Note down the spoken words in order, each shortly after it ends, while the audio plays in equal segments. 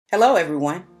Hello,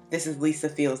 everyone. This is Lisa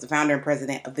Fields, the founder and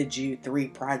president of the Jude 3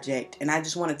 Project, and I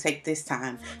just want to take this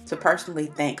time to personally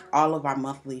thank all of our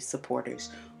monthly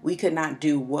supporters. We could not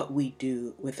do what we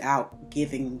do without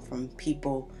giving from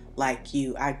people like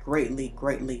you. I greatly,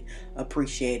 greatly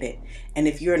appreciate it. And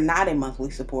if you're not a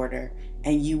monthly supporter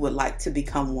and you would like to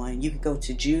become one, you can go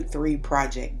to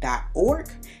jude3project.org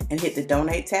and hit the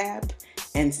donate tab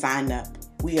and sign up.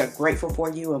 We are grateful for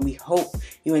you and we hope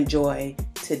you enjoy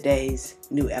today's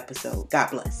new episode. God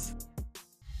bless.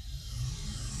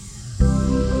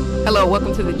 Hello,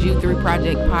 welcome to the Jude 3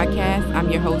 Project podcast. I'm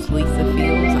your host, Lisa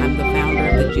Fields. I'm the founder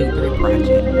of the Jude 3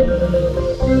 Project.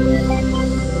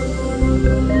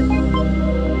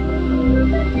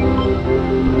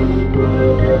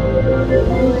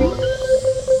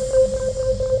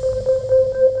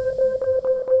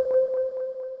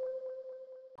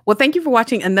 Well, thank you for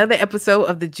watching another episode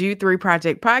of the Jude 3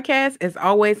 Project podcast. As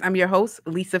always, I'm your host,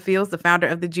 Lisa Fields, the founder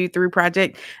of the Jude 3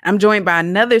 Project. I'm joined by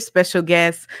another special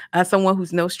guest, someone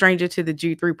who's no stranger to the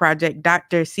Jude 3 Project,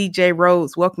 Dr. CJ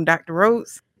Rhodes. Welcome, Dr.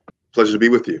 Rhodes. Pleasure to be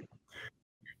with you.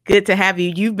 Good to have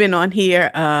you. You've been on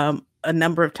here a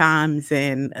number of times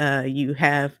and you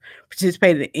have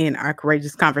participated in our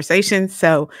courageous conversations.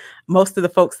 So most of the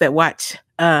folks that watch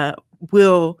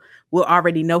will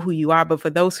already know who you are, but for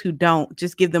those who don't,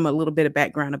 just give them a little bit of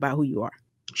background about who you are.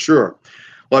 Sure.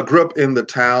 Well, I grew up in the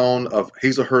town of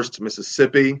Hazelhurst,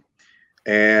 Mississippi,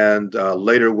 and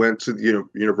later went to the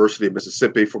University of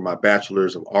Mississippi for my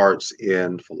Bachelor's of Arts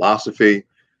in Philosophy.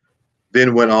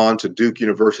 Then went on to Duke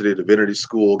University Divinity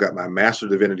School, got my Master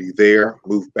of Divinity there,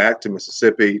 moved back to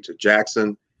Mississippi, to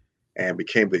Jackson, and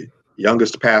became the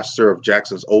youngest pastor of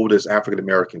Jackson's oldest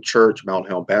African-American church, Mount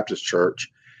Helm Baptist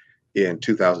Church, in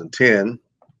 2010.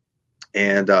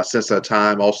 And since that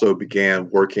time, also began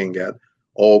working at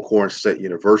Alcorn State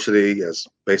University as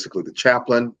basically the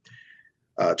chaplain.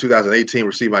 2018,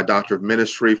 received my Doctor of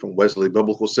Ministry from Wesley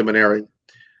Biblical Seminary.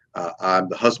 I'm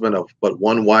the husband of but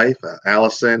one wife,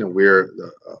 Allison, and we're the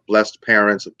blessed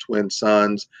parents of twin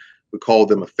sons. We call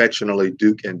them affectionately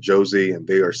Duke and Josie, and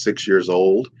they are 6 years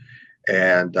old.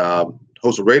 And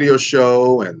host a radio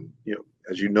show, and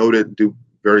as you noted, do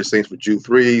various things for Jude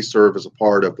 3, serve as a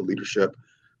part of the leadership,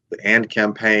 the AND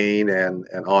campaign, and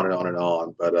on and on and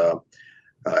on. But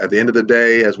at the end of the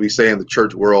day, as we say in the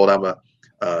church world, I'm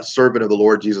a servant of the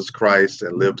Lord Jesus Christ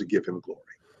and live to give him glory.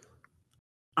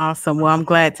 Awesome. Well, I'm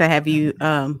glad to have you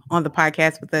on the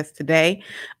podcast with us today.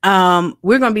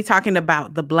 We're going to be talking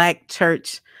about the Black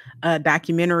Church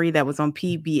documentary that was on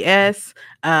PBS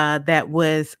that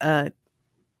was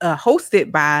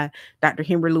hosted by Dr.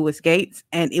 Henry Louis Gates,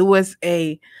 and it was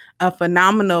a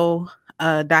phenomenal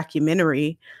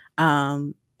documentary.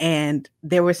 And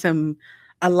there was a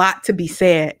lot to be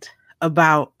said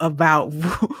about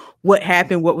what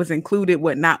happened, what was included,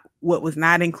 what was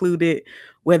not included,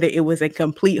 whether it was a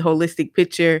complete holistic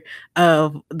picture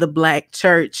of the Black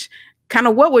church. Kind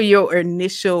of what were your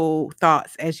initial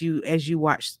thoughts as you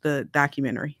watched the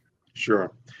documentary?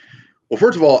 Sure. Well,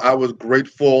 first of all, I was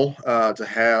grateful to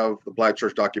have the Black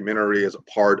Church documentary as a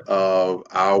part of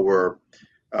our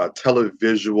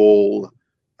televisual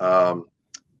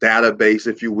database,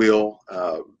 if you will.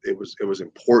 It was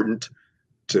important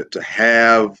to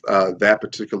have that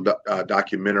particular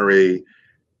documentary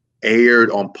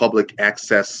aired on public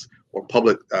access or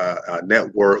public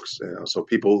networks. So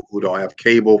people who don't have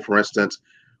cable, for instance,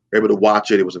 were able to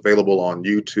watch it. It was available on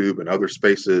YouTube and other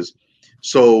spaces.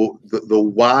 So the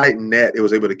wide net it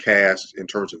was able to cast in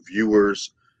terms of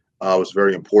viewers was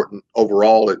very important.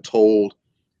 Overall, it told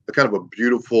a kind of a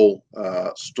beautiful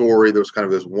story. There was kind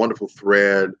of this wonderful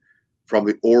thread from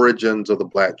the origins of the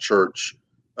Black church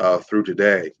through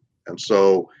today. And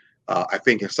so I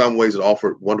think in some ways it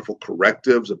offered wonderful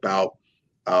correctives about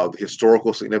the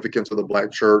historical significance of the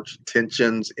Black church,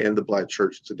 tensions in the Black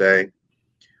church today.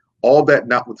 All that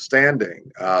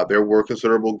notwithstanding, there were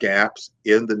considerable gaps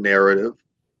in the narrative,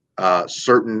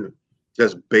 certain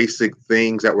just basic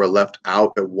things that were left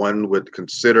out that one would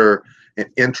consider an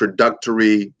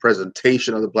introductory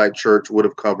presentation of the Black church would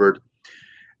have covered.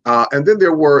 And then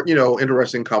there were,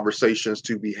 interesting conversations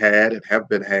to be had and have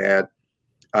been had,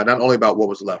 not only about what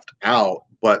was left out,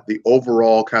 but the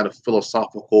overall kind of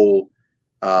philosophical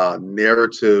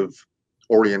narrative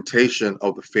orientation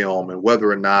of the film and whether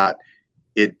or not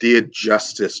it did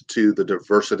justice to the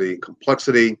diversity and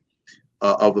complexity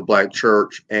of the Black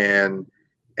church, and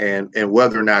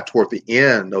whether or not toward the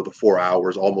end of the 4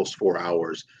 hours, almost 4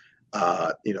 hours,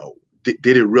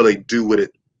 did it really do what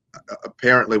it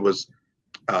apparently was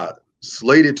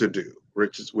slated to do,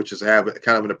 which is have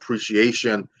kind of an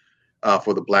appreciation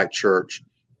for the Black church.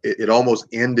 It almost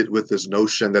ended with this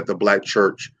notion that the Black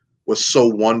church was so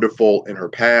wonderful in her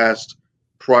past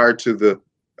prior to the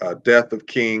death of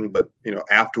King, but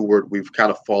afterward we've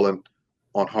kind of fallen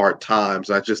on hard times.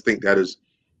 I just think that is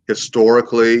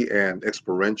historically and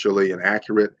experientially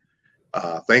inaccurate.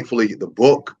 Thankfully, the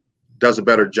book does a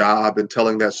better job in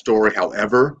telling that story.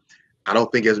 However, I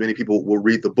don't think as many people will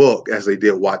read the book as they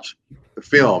did watch the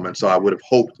film, and so I would have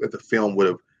hoped that the film would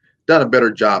have done a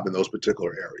better job in those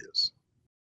particular areas.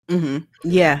 Mm-hmm.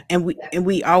 Yeah, and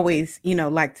we always,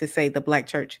 like to say the Black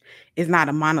church is not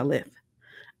a monolith.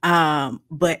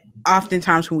 But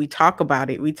oftentimes when we talk about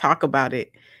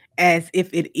it as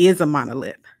if it is a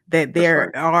monolith, that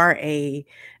there are a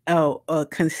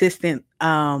consistent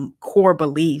core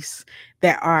beliefs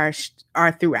that are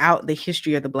throughout the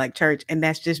history of the Black church, and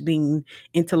that's just being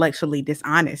intellectually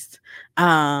dishonest.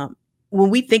 When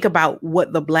we think about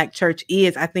what the Black church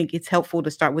is, I think it's helpful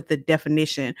to start with the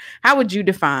definition. How would you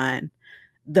define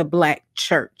the Black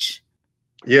church?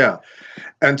 Yeah.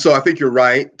 And so I think you're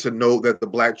right to know that the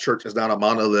Black church is not a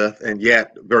monolith. And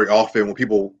yet very often when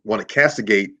people want to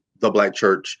castigate the Black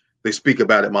church, they speak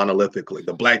about it monolithically.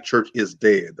 The Black church is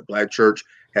dead. The Black church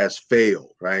has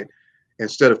failed, right?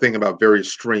 Instead of thinking about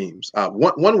various streams.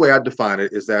 One way I define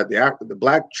it is that the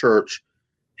Black church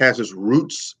has its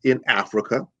roots in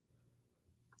Africa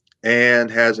and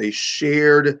has a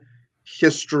shared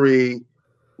history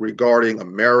regarding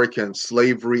American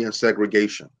slavery and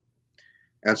segregation.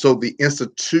 And so the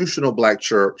institutional Black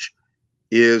church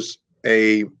is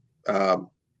a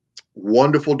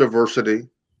wonderful diversity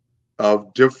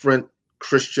of different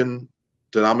Christian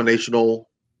denominational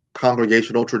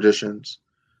congregational traditions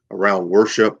around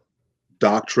worship,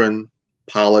 doctrine,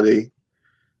 polity,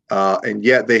 and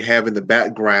yet they have in the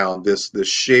background this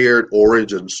shared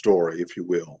origin story, if you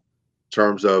will, in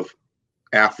terms of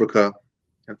Africa,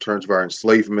 in terms of our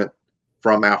enslavement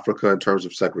from Africa, in terms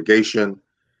of segregation,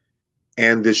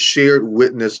 and this shared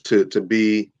witness to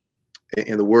be,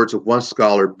 in the words of one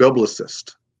scholar,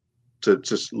 biblicist, to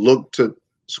just look to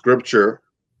scripture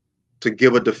to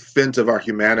give a defense of our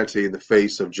humanity in the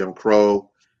face of Jim Crow,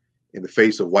 in the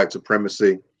face of white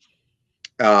supremacy.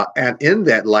 And in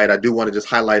that light, I do want to just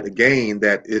highlight again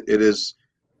that it is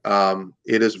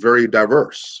very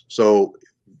diverse. So,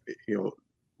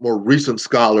 more recent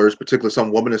scholars, particularly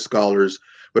some womanist scholars,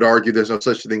 would argue there's no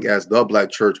such thing as the Black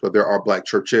church, but there are Black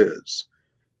churches.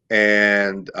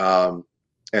 And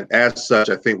as such,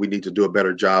 I think we need to do a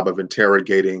better job of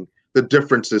interrogating the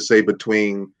differences, say,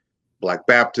 between Black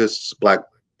Baptists, Black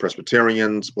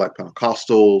Presbyterians, Black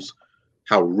Pentecostals,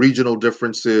 how regional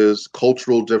differences,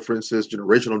 cultural differences,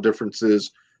 generational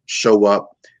differences show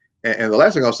up. And the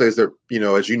last thing I'll say is that,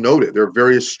 as you noted, there are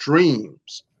various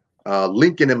streams.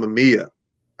 Lincoln and Mamiya,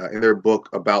 in their book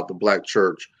about the Black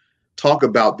church, talk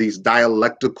about these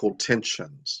dialectical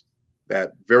tensions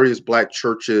that various Black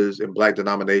churches and Black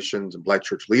denominations and Black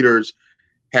church leaders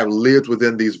have lived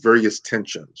within these various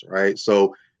tensions, right?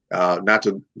 So not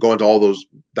to go into all those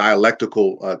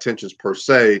dialectical tensions per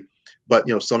se, but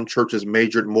some churches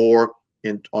majored more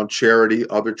on charity,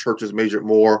 other churches majored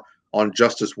more on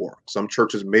justice work, some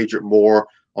churches majored more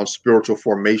on spiritual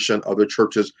formation, other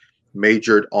churches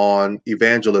majored on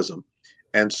evangelism.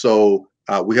 And so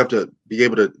we have to be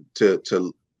able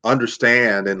to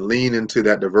understand and lean into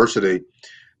that diversity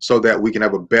so that we can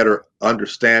have a better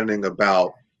understanding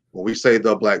about when we say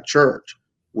the Black church,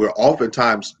 we're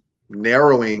oftentimes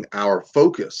narrowing our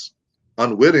focus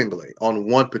unwittingly on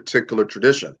one particular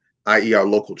tradition, i.e. our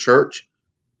local church,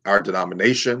 our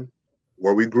denomination,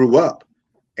 where we grew up.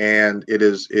 And it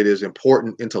is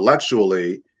important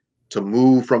intellectually to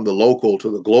move from the local to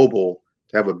the global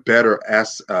to have a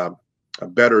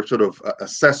better sort of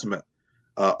assessment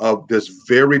of this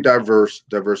very diverse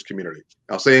community.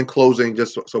 I'll say in closing,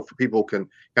 just so people can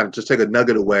kind of just take a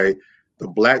nugget away, the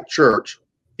Black church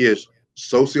is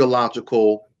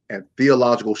sociological and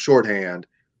theological shorthand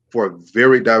for a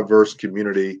very diverse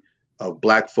community of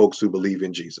Black folks who believe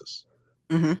in Jesus.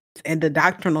 Mm-hmm. And the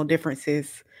doctrinal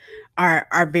differences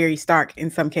are very stark in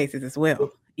some cases as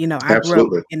well. I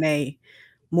grew up in a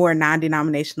more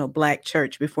non-denominational Black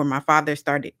church before my father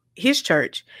started his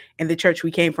church, and the church we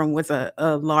came from was a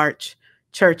large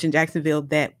church in Jacksonville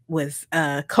that was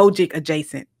Kojic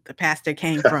adjacent. The pastor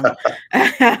came from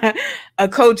a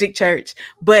Kojic church,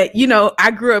 but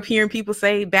I grew up hearing people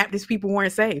say Baptist people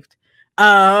weren't saved.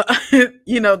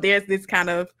 There's this kind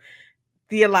of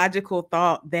theological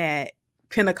thought that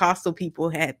Pentecostal people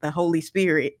had the Holy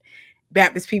Spirit.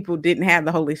 Baptist people didn't have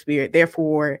the Holy Spirit.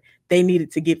 Therefore, they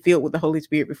needed to get filled with the Holy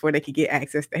Spirit before they could get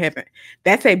access to heaven.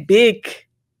 That's a big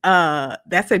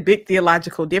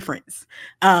theological difference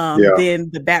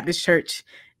than the Baptist church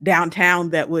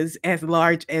downtown that was as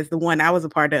large as the one I was a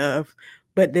part of,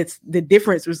 but the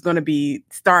difference was going to be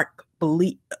stark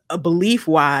belief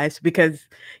wise, because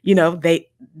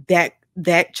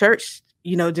that church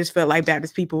just felt like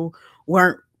Baptist people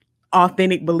weren't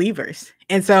authentic believers.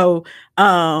 And so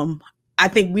I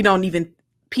think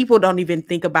people don't even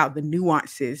think about the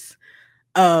nuances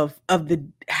of the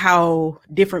how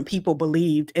different people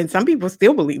believed, and some people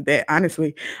still believe that,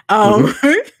 honestly.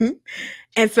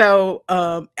 And so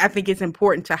I think it's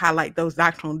important to highlight those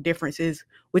doctrinal differences,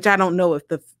 which I don't know if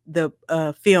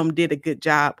the film did a good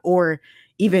job or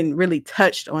even really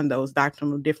touched on those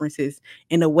doctrinal differences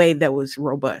in a way that was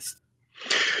robust.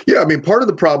 Yeah, I mean, part of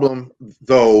the problem,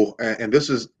 though, and this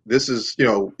is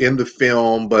in the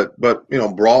film, but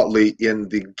broadly in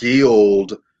the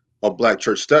Guild of Black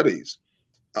Church Studies,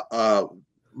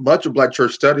 much of Black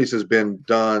Church Studies has been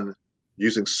done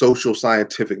using social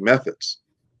scientific methods,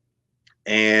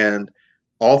 and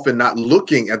often not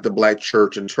looking at the Black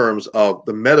church in terms of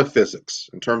the metaphysics,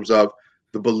 in terms of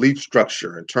the belief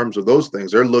structure, in terms of those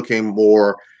things. They're looking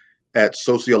more at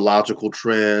sociological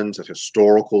trends, at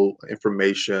historical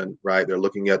information, right? They're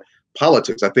looking at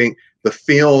politics. I think the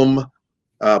film,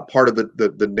 part of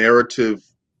the narrative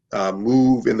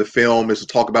move in the film is to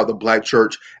talk about the Black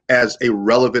church as a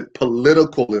relevant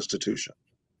political institution,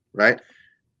 right?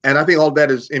 And I think all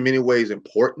that is in many ways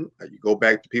important. You go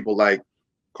back to people like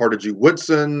Carter G.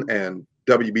 Woodson and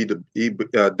W.E.B.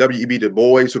 Du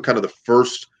Bois, who kind of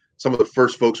some of the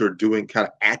first folks who are doing kind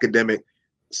of academic,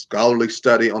 scholarly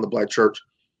study on the Black church.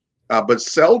 But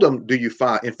seldom do you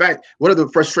find, in fact, one of the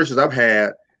frustrations I've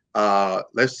had,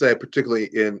 let's say particularly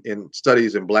in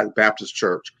studies in Black Baptist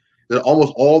church, that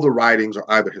almost all the writings are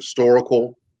either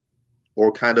historical or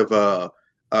kind of a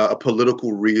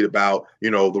political read about,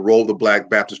 the role the Black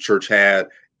Baptist church had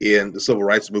in the civil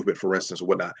rights movement, for instance, or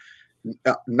whatnot.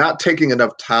 Not taking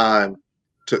enough time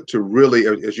to really,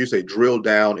 as you say, drill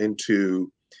down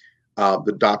into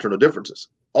the doctrinal differences.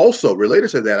 Also, related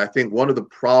to that, I think one of the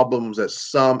problems that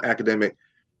some academic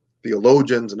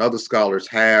theologians and other scholars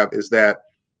have is that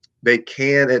they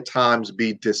can at times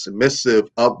be dismissive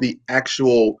of the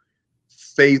actual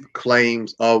faith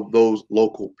claims of those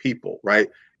local people, right?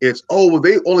 It's,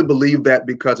 they only believe that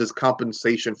because it's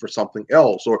compensation for something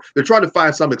else, or they're trying to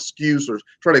find some excuse or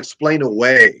try to explain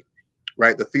away,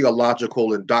 right, the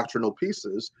theological and doctrinal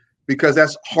pieces, because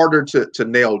that's harder to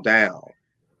nail down.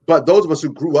 But those of us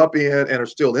who grew up in and are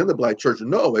still in the Black church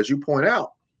know, as you point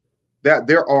out, that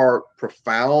there are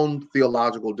profound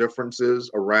theological differences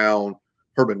around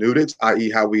hermeneutics, i.e.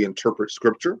 how we interpret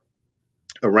scripture,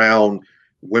 around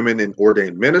women in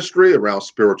ordained ministry, around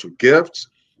spiritual gifts,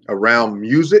 around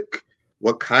music,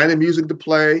 what kind of music to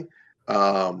play,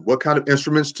 what kind of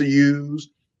instruments to use,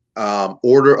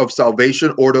 order of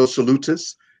salvation, ordo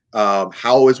salutis,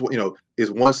 how is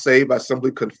one saved by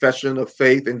simply confession of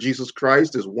faith in Jesus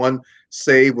Christ? Is one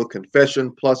saved with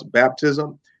confession plus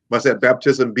baptism? Must that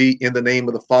baptism be in the name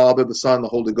of the Father, the Son, the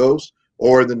Holy Ghost,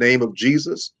 or in the name of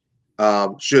Jesus?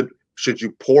 Should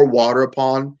you pour water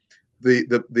upon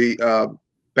the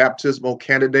baptismal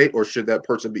candidate, or should that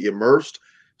person be immersed?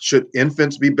 Should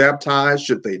infants be baptized?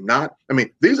 Should they not? I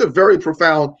mean, these are very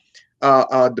profound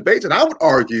debates, and I would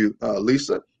argue,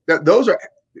 Lisa, that those are,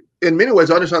 in many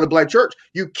ways, understand the Black church.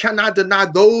 You cannot deny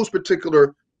those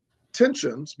particular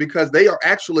tensions, because they are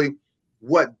actually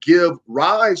what give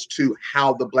rise to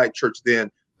how the Black church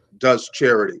then does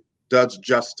charity, does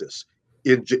justice,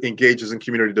 engages in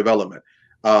community development.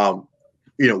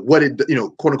 What it,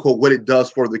 quote unquote, what it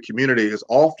does for the community is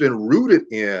often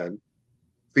rooted in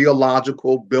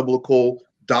theological, biblical,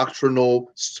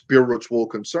 doctrinal, spiritual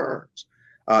concerns.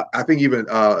 I think even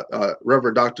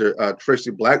Reverend Dr. Tracy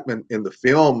Blackman in the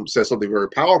film says something very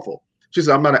powerful. She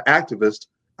said, "I'm not an activist,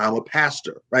 I'm a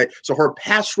pastor," right? So her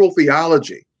pastoral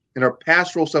theology and her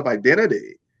pastoral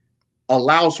self-identity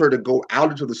allows her to go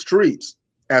out into the streets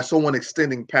as someone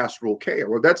extending pastoral care.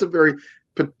 Well, that's a very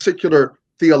particular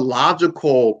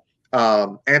theological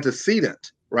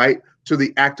antecedent, right, to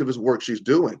the activist work she's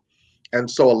doing. And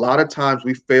so a lot of times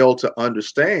we fail to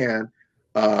understand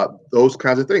those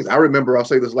kinds of things. I remember, I'll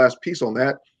say this last piece on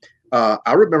that.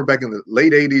 I remember back in the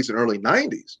late 80s and early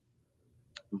 90s,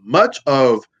 much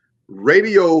of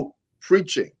radio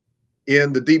preaching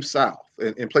in the Deep South,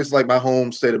 in places like my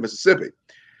home state of Mississippi,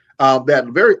 that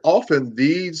very often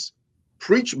these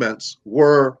preachments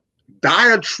were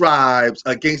diatribes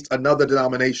against another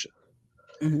denomination,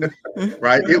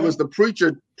 right? It was the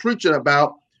preacher preaching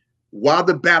about why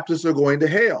the Baptists are going to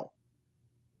hell,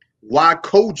 why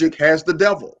Kojic has the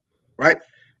devil, right?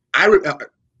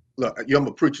 Look, I'm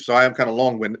a preacher, so I am kind of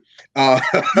long-winded. No,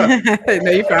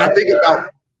 you're fine. I think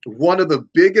about one of the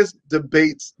biggest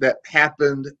debates that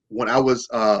happened when I was,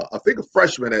 I think, a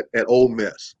freshman at Ole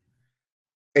Miss.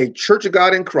 A Church of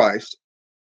God in Christ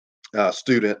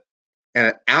student and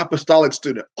an apostolic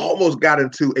student almost got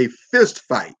into a fist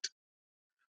fight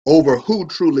over who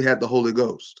truly had the Holy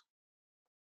Ghost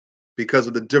because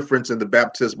of the difference in the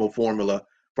baptismal formula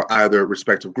for either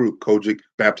respective group. Kojic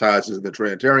baptizes in the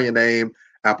Trinitarian name,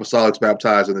 apostolics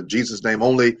baptized in the Jesus name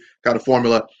only kind of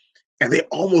formula. And they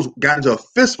almost got into a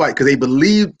fist fight because they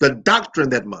believed the doctrine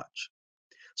that much.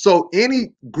 So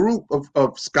any group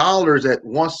of scholars that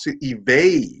wants to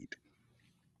evade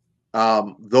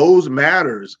those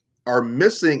matters are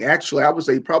missing, actually, I would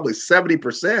say probably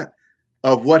 70%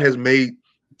 of what has made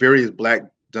various Black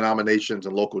denominations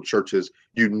and local churches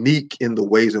unique in the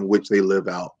ways in which they live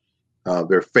out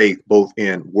their faith, both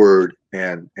in word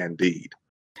and deed.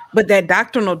 But that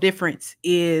doctrinal difference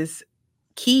is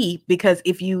key, because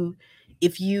if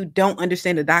you don't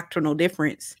understand the doctrinal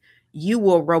difference, you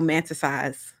will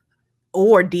romanticize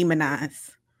or demonize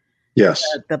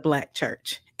the Black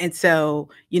church. And so,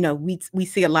 we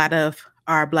see a lot of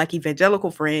our Black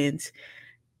evangelical friends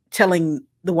telling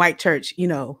the white church,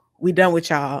 we done with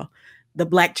y'all. The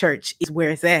Black church is where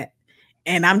it's at.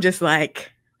 And I'm just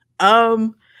like,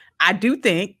 I do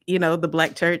think, the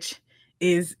Black church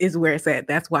is where it's at.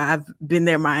 That's why I've been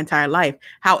there my entire life.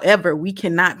 However, we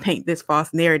cannot paint this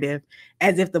false narrative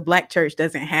as if the Black church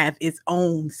doesn't have its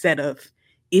own set of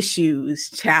issues,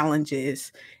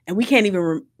 challenges, and we can't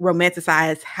even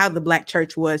romanticize how the Black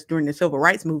church was during the Civil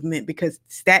Rights Movement, because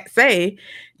stats say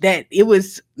that it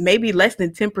was maybe less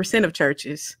than 10% of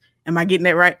churches. Am I getting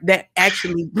that right? That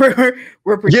actually were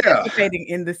participating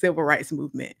in the Civil Rights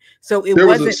Movement. So it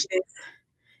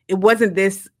wasn't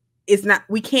this. It's not.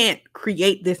 We can't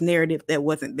create this narrative that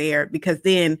wasn't there, because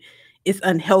then it's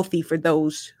unhealthy for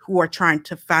those who are trying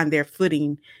to find their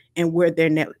footing and where their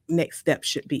next step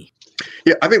should be.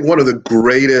 Yeah, I think one of the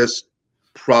greatest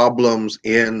problems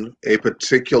in a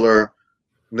particular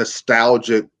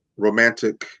nostalgic,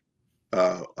 romantic,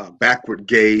 backward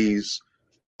gaze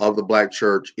of the Black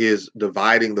church is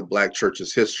dividing the Black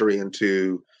church's history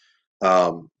into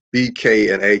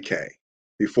BK and AK,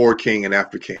 before King and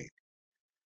after King.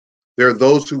 There are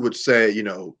those who would say,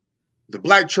 the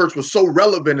Black church was so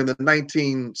relevant in the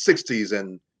 1960s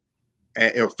and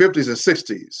 50s and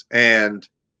 60s, and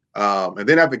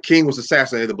then after King was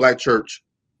assassinated, the Black church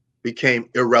became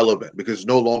irrelevant because it's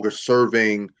no longer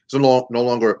serving, it's no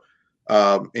longer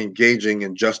engaging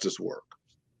in justice work.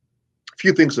 A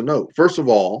few things to note. First of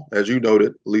all, as you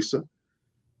noted, Lisa,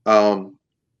 the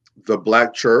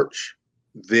Black church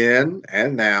then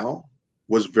and now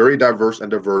was very diverse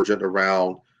and divergent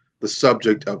around the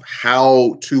subject of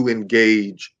how to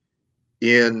engage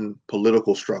in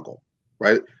political struggle,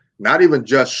 right? Not even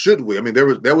just should we. I mean,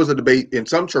 there was a debate in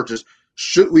some churches,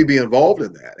 should we be involved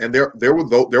in that? And there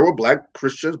were Black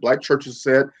Christians, Black churches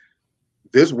said,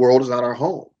 this world is not our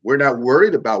home. We're not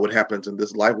worried about what happens in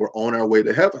this life. We're on our way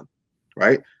to heaven,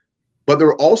 right? But there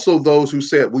were also those who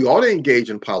said we ought to engage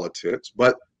in politics,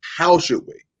 but how should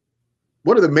we?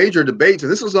 One of the major debates,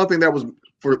 and this is something that was,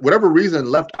 for whatever reason,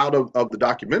 left out of the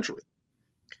documentary.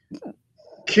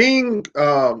 King's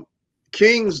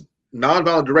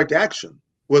nonviolent direct action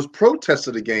was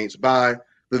protested against by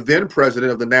the then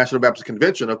president of the National Baptist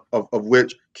Convention, of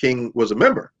which King was a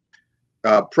member.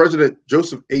 President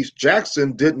Joseph H.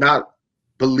 Jackson did not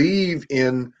believe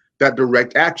in that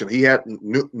direct action. He had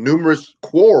numerous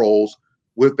quarrels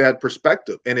with that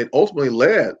perspective, and it ultimately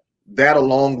led that,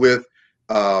 along with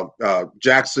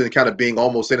Jackson kind of being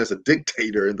almost seen as a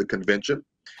dictator in the convention,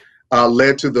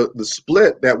 led to the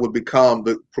split that would become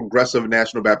the Progressive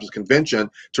National Baptist Convention,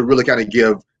 to really kind of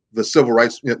give the civil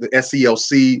rights, the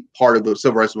SCLC part of the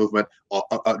civil rights movement,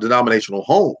 a denominational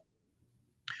home.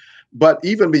 But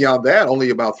even beyond that, only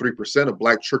about 3% of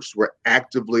Black churches were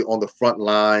actively on the front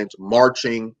lines,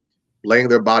 marching, laying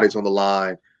their bodies on the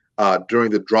line during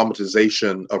the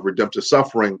dramatization of redemptive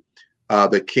suffering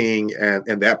that King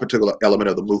and that particular element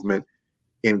of the movement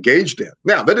engaged in.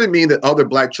 Now, that didn't mean that other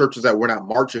Black churches that were not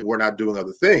marching were not doing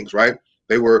other things, right?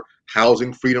 They were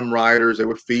housing freedom riders, they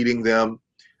were feeding them,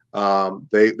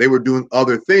 they were doing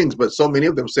other things, but so many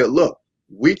of them said, look,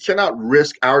 we cannot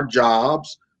risk our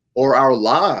jobs or our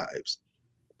lives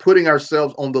putting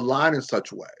ourselves on the line in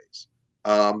such ways.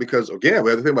 Because again, we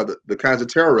have to think about the kinds of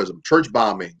terrorism, church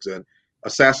bombings and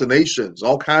assassinations,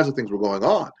 all kinds of things were going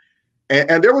on.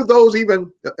 And there were those,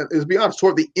 even, let's be honest,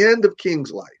 toward the end of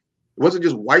King's life. It wasn't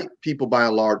just white people by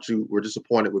and large who were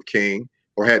disappointed with King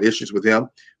or had issues with him.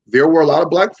 There were a lot of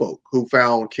Black folk who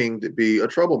found King to be a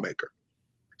troublemaker.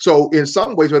 So in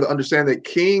some ways, we have to understand that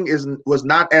King was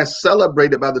not as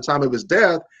celebrated by the time of his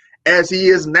death as he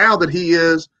is now, that he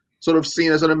is sort of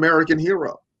seen as an American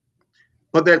hero.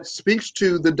 But that speaks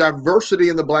to the diversity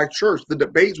in the Black church, the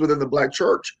debates within the Black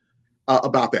church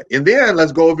about that. And then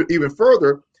let's go even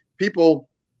further. People,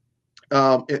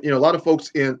 a lot of folks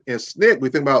in SNCC, we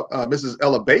think about Mrs.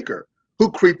 Ella Baker,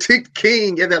 who critiqued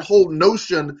King and that whole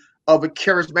notion of a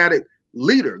charismatic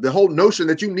leader, the whole notion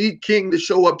that you need King to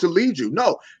show up to lead you.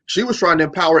 No, she was trying to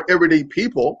empower everyday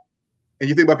people. And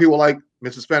you think about people like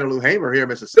Mrs. Fannie Lou Hamer here in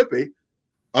Mississippi,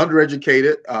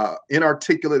 undereducated,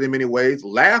 inarticulate in many ways,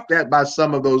 laughed at by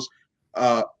some of those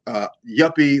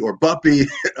yuppie or buppy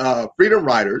freedom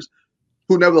riders,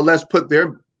 who nevertheless put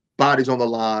their bodies on the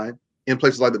line in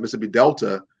places like the Mississippi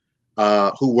Delta,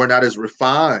 who were not as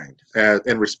refined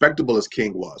and respectable as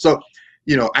King was. So,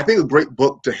 I think a great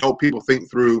book to help people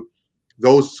think through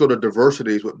those sort of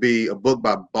diversities would be a book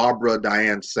by Barbara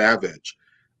Diane Savage.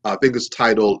 I think it's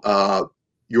titled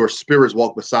Your Spirits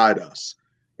Walk Beside Us.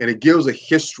 And it gives a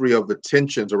history of the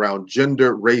tensions around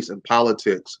gender, race, and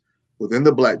politics within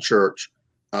the Black church,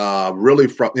 really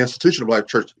from the institutional Black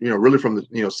church, really from the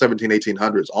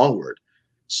 1800s onward.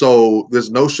 So this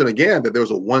notion, again, that there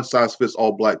was a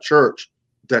one-size-fits-all Black church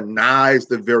denies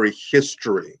the very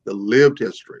history, the lived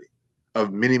history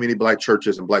of many, many Black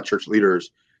churches and Black church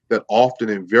leaders that often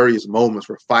in various moments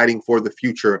were fighting for the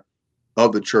future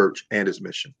of the church and its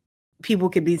mission. People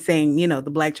could be saying, the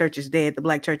Black church is dead, the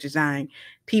Black church is dying.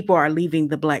 People are leaving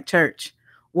the Black church.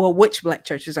 Well, which Black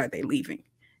churches are they leaving?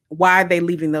 Why are they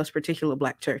leaving those particular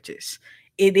Black churches?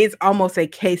 It is almost a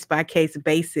case-by-case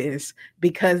basis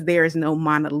because there is no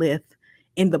monolith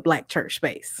in the Black church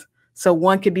space. So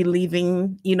one could be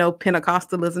leaving,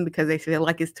 Pentecostalism because they feel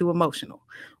like it's too emotional.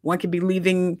 One could be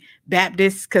leaving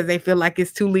Baptists because they feel like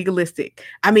it's too legalistic.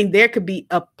 I mean, there could be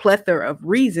a plethora of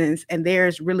reasons, and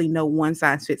there's really no one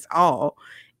size fits all.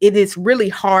 It is really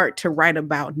hard to write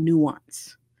about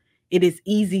nuance. It is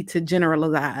easy to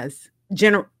generalize,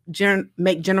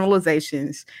 make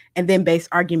generalizations, and then base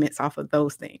arguments off of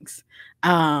those things.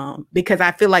 Because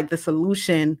I feel like the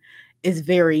solution is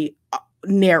very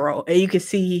narrow, and you can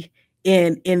see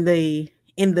in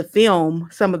the film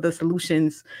some of the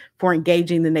solutions for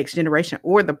engaging the next generation,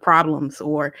 or the problems,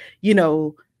 or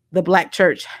the Black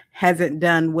church hasn't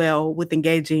done well with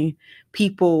engaging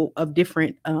people of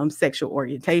different sexual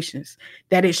orientations.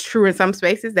 That is true in some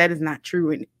spaces. That is not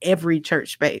true in every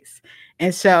church space.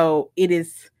 And so it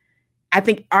is, I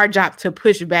think, our job to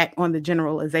push back on the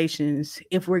generalizations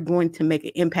if we're going to make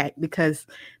an impact, because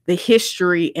the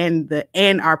history and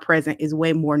our present is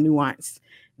way more nuanced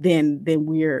than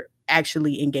we're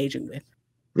actually engaging with.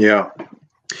 Yeah.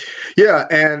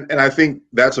 And I think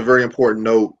that's a very important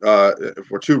note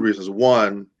for two reasons.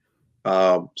 One,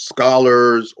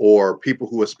 scholars or people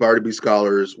who aspire to be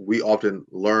scholars, we often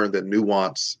learn that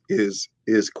nuance is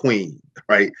queen,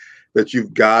 right? That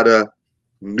you've got to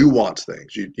nuance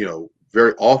things.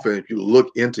 Very often, if you look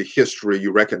into history,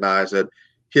 you recognize that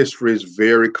history is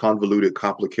very convoluted,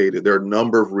 complicated. There are a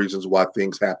number of reasons why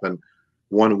things happen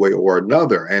one way or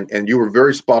another. And you were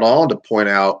very spot on to point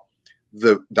out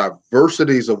the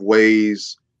diversities of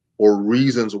ways or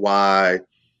reasons why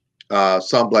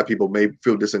some Black people may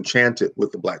feel disenchanted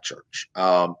with the Black church.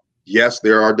 Yes,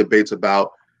 there are debates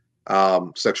about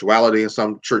sexuality in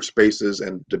some church spaces,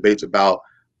 and debates about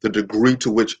the degree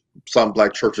to which some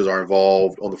Black churches are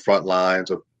involved on the front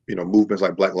lines of movements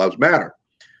like Black Lives Matter.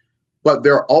 But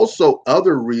there are also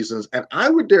other reasons, and I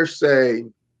would dare say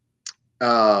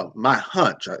my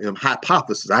hunch,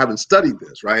 hypothesis. I haven't studied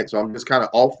this, right? So I'm just kind of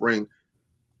offering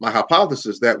my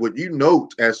hypothesis that what you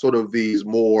note as sort of these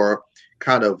more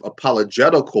kind of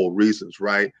apologetical reasons,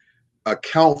 right,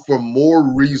 account for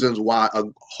more reasons why a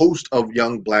host of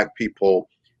young Black people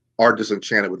are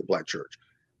disenchanted with the Black church.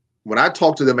 When I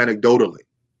talk to them anecdotally,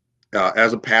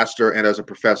 as a pastor and as a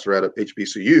professor at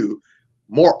HBCU,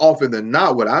 more often than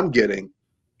not, what I'm getting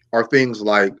are things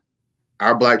like,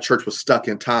 our Black church was stuck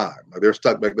in time. They're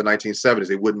stuck back in the 1970s.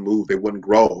 They wouldn't move, they wouldn't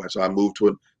grow. And so I moved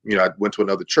I went to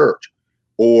another church.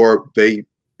 Or they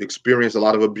experienced a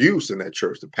lot of abuse in that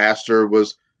church. The pastor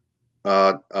was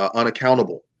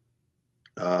unaccountable.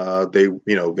 There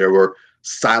were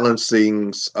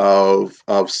silencings of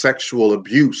sexual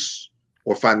abuse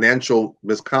or financial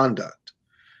misconduct.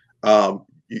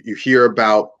 You hear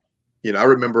about, I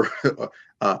remember,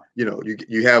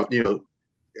 you have,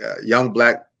 young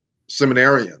Black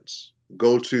seminarians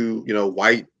go to,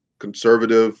 white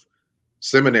conservative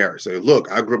seminary, say, look,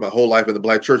 I grew up my whole life in the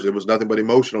Black church. It was nothing but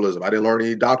emotionalism. I didn't learn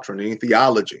any doctrine, any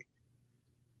theology.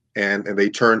 And they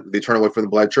turn away from the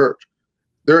Black church.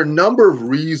 There are a number of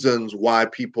reasons why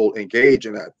people engage,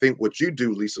 and I think what you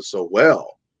do, Lisa, so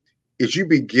well is you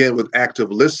begin with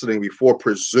active listening before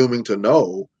presuming to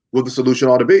know what the solution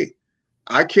ought to be.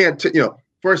 I can't,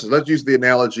 for instance, let's use the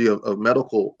analogy of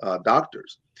medical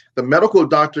doctors. The medical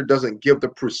doctor doesn't give the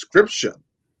prescription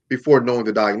before knowing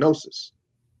the diagnosis.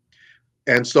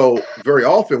 And so very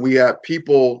often we have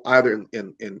people either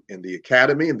in the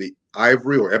academy, in the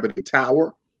ivory or ebony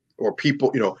tower, or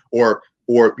people, or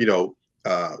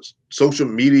social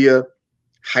media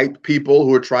hype people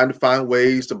who are trying to find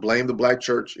ways to blame the Black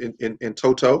church in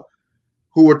toto,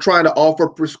 who are trying to offer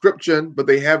prescription, but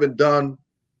they haven't done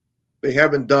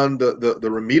the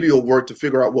remedial work to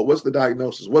figure out what's the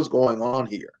diagnosis, what's going on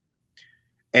here.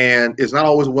 And it's not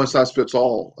always a one size fits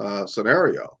all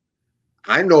scenario.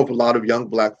 I know of a lot of young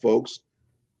Black folks,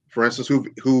 for instance,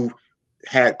 who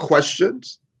had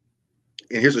questions,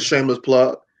 and here's a shameless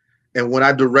plug. And when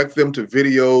I direct them to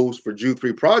videos for Jude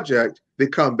 3 Project, they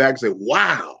come back and say,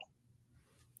 wow,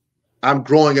 I'm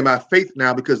growing in my faith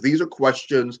now because these are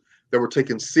questions that were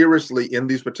taken seriously in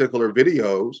these particular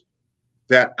videos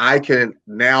that I can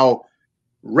now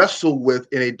wrestle with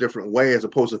in a different way, as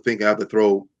opposed to thinking I have to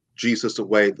throw Jesus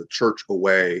away, the church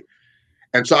away.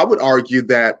 And so I would argue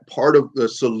that part of the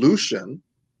solution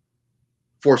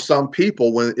for some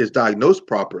people when it's diagnosed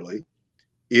properly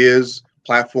is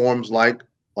platforms like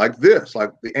this,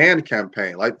 like the AND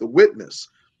campaign, like the Witness,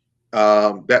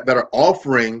 that are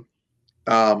offering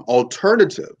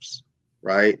alternatives,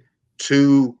 right,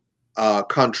 to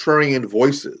contrarian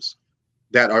voices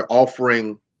that are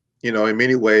offering, in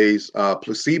many ways,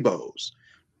 placebos.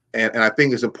 And I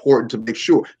think it's important to make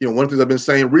sure, one of the things I've been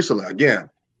saying recently, again,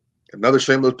 another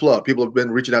shameless plug, people have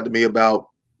been reaching out to me about,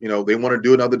 they want to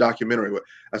do another documentary. But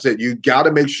I said, you got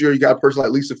to make sure you got a person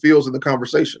like Lisa Fields in the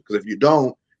conversation, because if you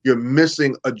don't, you're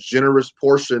missing a generous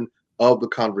portion of the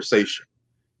conversation.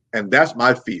 And that's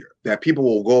my fear, that people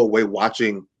will go away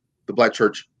watching the Black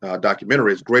church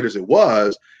documentary, as great as it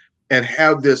was, and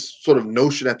have this sort of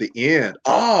notion at the end,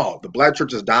 the Black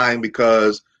church is dying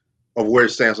because of where it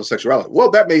stands on sexuality.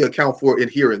 Well, that may account for it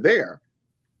here and there.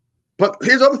 But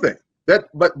here's the other thing,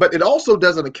 but it also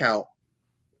doesn't account,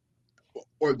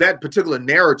 or that particular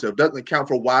narrative doesn't account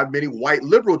for why many white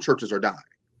liberal churches are dying.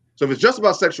 So if it's just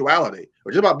about sexuality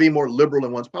or just about being more liberal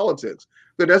in one's politics,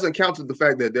 that doesn't count to the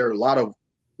fact that there are a lot of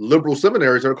liberal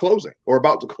seminaries that are closing or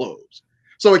about to close.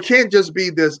 So it can't just be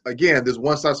this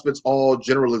one size fits all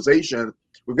generalization.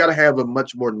 We've got to have a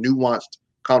much more nuanced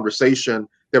conversation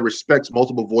that respects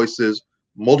multiple voices,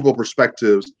 multiple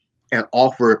perspectives, and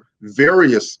offer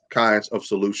various kinds of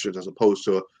solutions, as opposed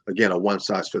to, again, a one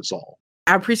size fits all.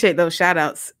 I appreciate those shout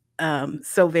outs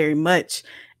so very much.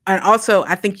 And also,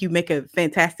 I think you make a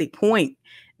fantastic point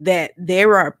that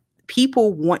there are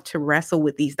people want to wrestle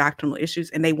with these doctrinal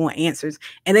issues, and they want answers,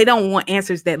 and they don't want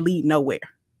answers that lead nowhere.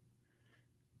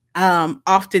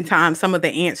 Oftentimes, some of the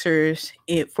answers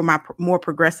for my more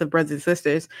progressive brothers and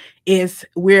sisters is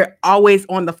we're always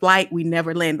on the flight. We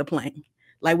never land the plane.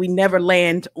 Like, we never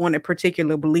land on a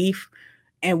particular belief,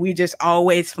 and we just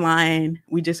always flying.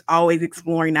 We just always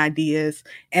exploring ideas.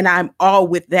 And I'm all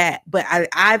with that. But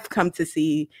I've come to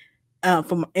see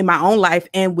from in my own life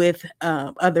and with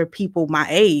other people my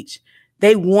age,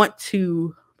 they want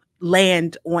to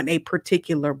land on a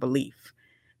particular belief.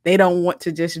 They don't want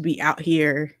to just be out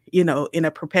here, in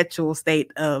a perpetual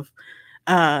state of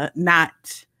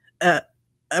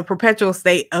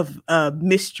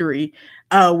mystery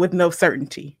with no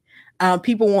certainty.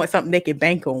 People want something they can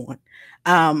bank on.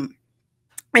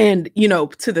 And,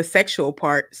 to the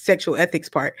sexual ethics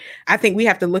part, I think we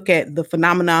have to look at the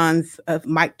phenomenons of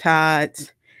Mike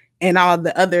Todd's and all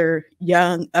the other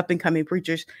young up and coming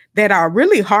preachers that are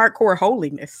really hardcore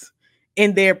holiness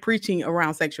in their preaching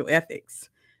around sexual ethics.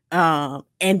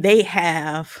 And they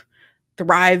have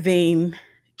thriving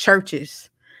churches.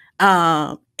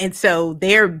 And so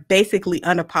they're basically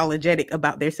unapologetic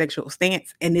about their sexual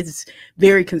stance. And it's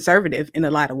very conservative in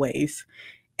a lot of ways.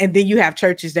 And then you have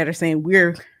churches that are saying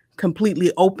we're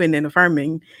completely open and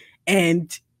affirming,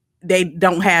 and they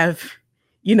don't have,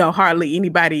 hardly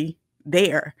anybody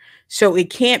there. So it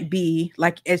can't be,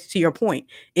 like, as to your point,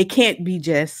 it can't be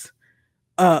just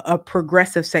a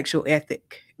progressive sexual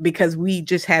ethic, because we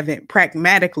just haven't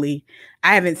pragmatically,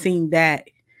 I haven't seen that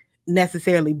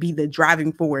necessarily be the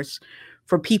driving force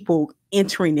for people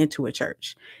entering into a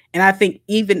church. And I think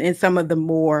even in some of the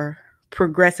more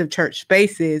progressive church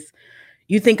spaces,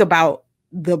 you think about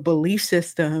the belief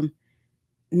system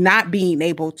not being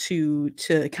able to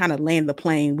kind of land the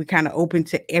plane. We're kind of open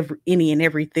to any and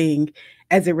everything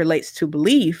as it relates to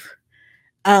belief.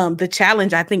 The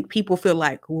challenge, I think people feel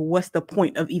like, well, what's the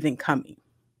point of even coming?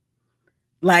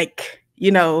 Like,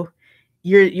 you're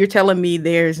telling me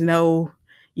there's no,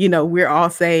 we're all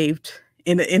saved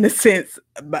in a sense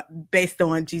based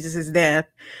on Jesus's death.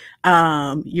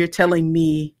 You're telling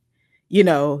me,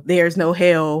 there's no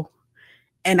hell.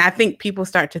 And I think people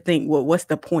start to think, well, what's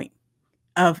the point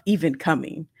of even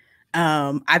coming?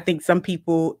 I think some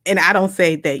people, and I don't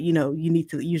say that, you need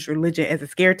to use religion as a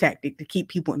scare tactic to keep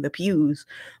people in the pews,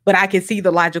 but I can see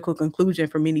the logical conclusion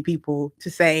for many people to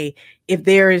say, if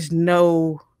there is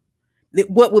no,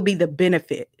 what would be the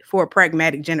benefit for a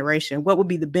pragmatic generation? What would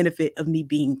be the benefit of me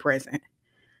being present?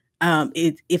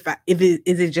 Is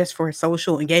it just for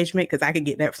social engagement? Because I could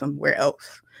get that somewhere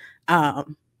else. Are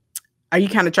you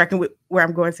kind of tracking with where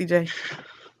I'm going, CJ?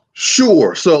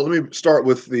 Sure. So let me start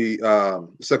with the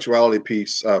sexuality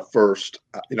piece first.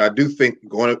 I do think,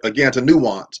 going again to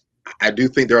nuance, I do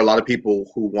think there are a lot of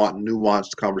people who want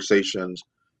nuanced conversations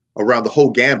around the whole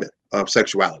gambit of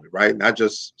sexuality, right? Not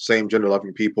just same gender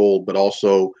loving people, but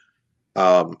also,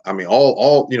 all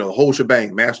the whole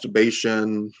shebang: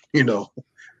 masturbation,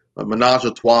 menage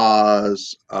a trois,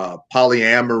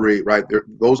 polyamory, right?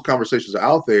 Those conversations are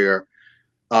out there.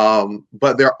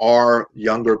 But there are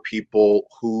younger people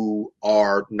who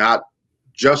are not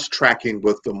just tracking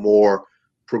with the more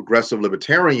progressive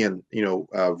libertarian,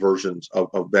 versions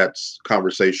of that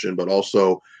conversation, but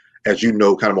also, as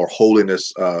kind of more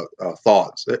holiness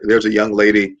thoughts. There's a young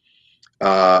lady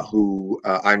who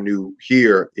I knew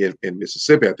here in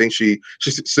Mississippi. I think she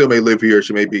still may live here.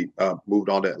 She may be moved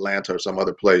on to Atlanta or some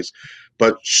other place.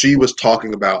 But she was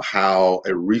talking about how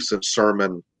a recent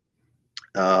sermon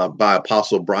by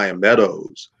Apostle Brian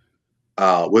Meadows,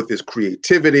 with his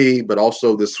creativity, but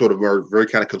also this sort of very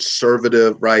kind of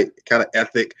conservative, right, kind of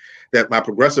ethic that my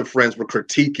progressive friends were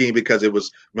critiquing because it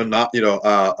was,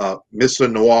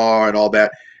 Mr. Noir and all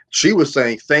that. She was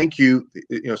saying, thank you.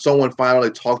 Someone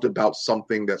finally talked about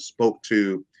something that spoke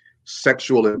to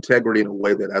sexual integrity in a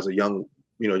way that as a young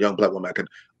Black woman I could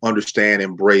understand,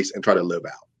 embrace, and try to live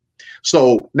out.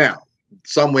 So now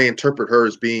some may interpret her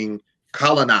as being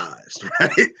colonized,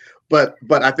 right? But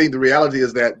I think the reality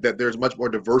is that there's much more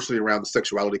diversity around the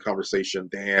sexuality conversation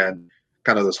than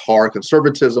kind of this hard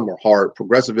conservatism or hard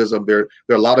progressivism. There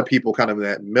are a lot of people kind of in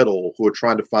that middle who are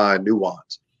trying to find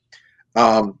nuance.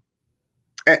 And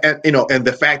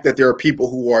the fact that there are people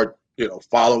who are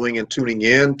following and tuning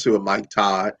in to a Mike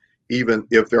Todd, even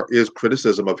if there is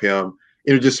criticism of him,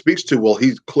 it just speaks to, well,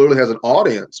 he clearly has an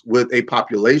audience with a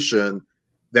population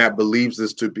that believes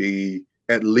this to be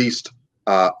at least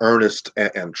earnest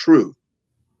and true.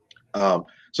 So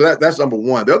that's number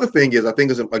one. The other thing is, I think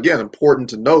is, again, important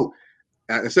to note,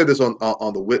 and I said this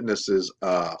on the witnesses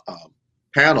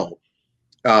panel,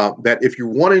 that if you're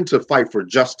wanting to fight for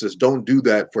justice, don't do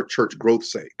that for church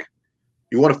growth's sake.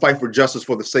 You want to fight for justice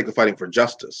for the sake of fighting for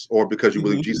justice, or because you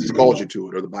believe Jesus calls you to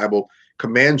it, or the Bible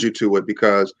commands you to it,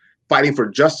 because fighting for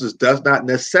justice does not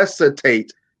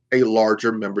necessitate a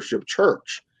larger membership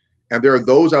church. And there are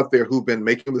those out there who've been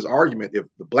making this argument: if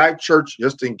the Black church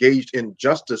just engaged in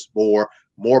justice more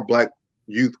Black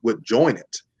youth would join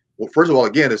it. Well, first of all,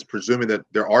 again, it's presuming that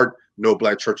there are no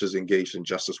Black churches engaged in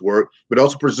justice work, but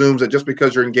also presumes that just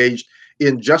because you're engaged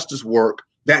in justice work,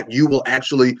 that you will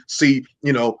actually see,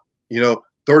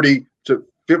 30 to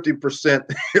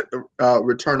 50%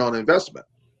 return on investment.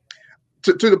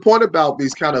 To the point about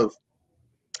these kind of,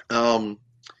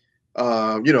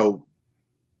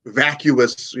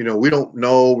 vacuous, we don't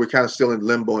know, we're kind of still in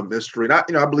limbo and mystery.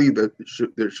 And I believe that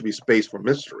there should be space for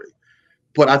mystery.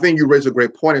 But I think you raise a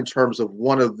great point in terms of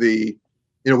one of the,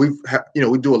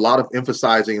 we do a lot of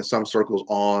emphasizing in some circles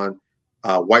on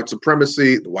white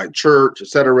supremacy, the white church, et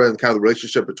cetera, and kind of the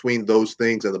relationship between those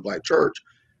things and the Black church.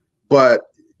 But,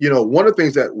 one of the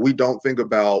things that we don't think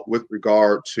about with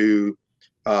regard to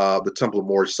the Temple of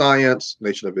Moorish Science,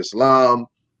 Nation of Islam,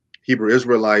 Hebrew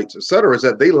Israelites, et cetera, is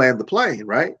that they land the plane,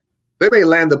 right? They may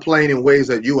land the plane in ways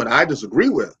that you and I disagree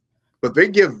with, but they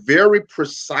give very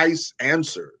precise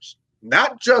answers,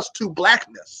 not just to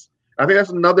Blackness. I think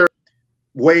that's another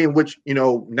way in which,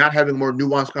 not having more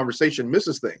nuanced conversation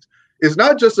misses things. It's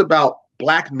not just about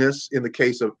Blackness in the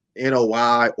case of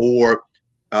NOI or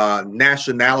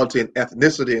nationality and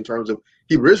ethnicity in terms of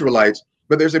Hebrew Israelites,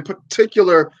 but there's a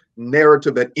particular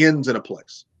narrative that ends in a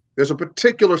place. There's a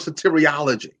particular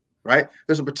soteriology, right?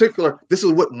 There's a particular, this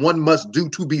is what one must do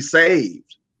to be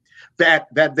saved, that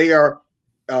they are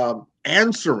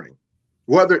answering,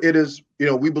 whether it is,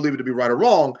 we believe it to be right or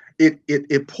wrong.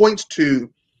 It points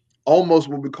to almost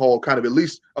what we call kind of at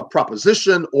least a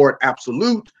proposition or an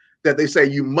absolute, that they say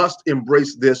you must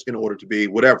embrace this in order to be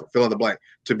whatever, fill in the blank,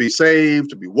 to be saved,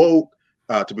 to be woke,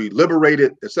 to be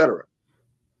liberated, etc.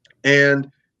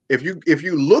 And if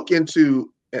you look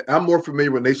into, I'm more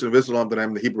familiar with Nation of Islam than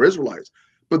I'm the Hebrew Israelites,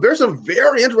 but there's some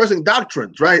very interesting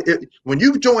doctrines, right? When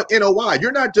you join NOI,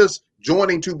 you're not just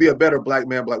joining to be a better black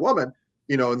man, black woman,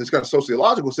 in this kind of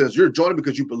sociological sense. You're joining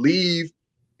because you believe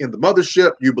in the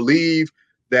mothership. You believe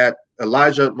that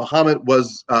Elijah Muhammad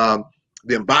was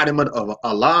the embodiment of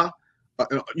Allah.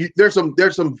 There's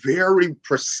some very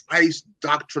precise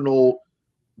doctrinal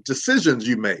decisions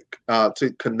you make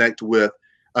to connect with.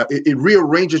 It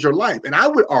rearranges your life. And I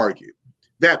would argue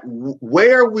that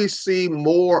where we see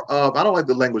more of, I don't like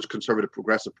the language conservative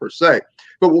progressive per se,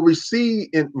 but what we see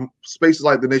in spaces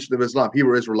like the Nation of Islam,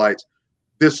 Hebrew Israelites,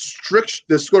 this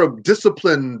sort of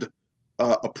disciplined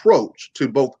approach to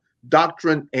both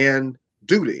doctrine and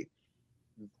duty,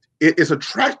 it is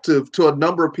attractive to a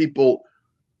number of people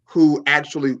who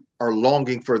actually are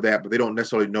longing for that, but they don't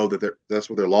necessarily know that that's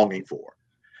what they're longing for.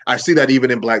 I see that even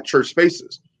in black church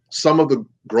spaces. Some of the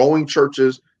growing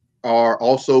churches are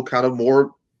also kind of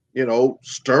more,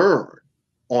 stern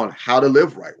on how to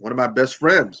live right. One of my best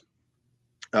friends,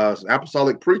 is an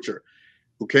apostolic preacher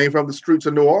who came from the streets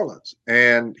of New Orleans,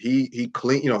 and he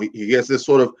has this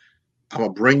sort of, I'm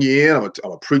gonna bring you in. I'm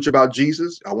gonna preach about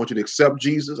Jesus. I want you to accept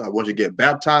Jesus. I want you to get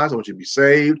baptized. I want you to be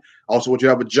saved. I also want you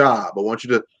to have a job. I want you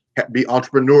to be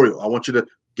entrepreneurial. I want you to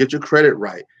get your credit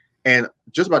right. And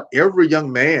just about every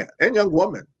young man and young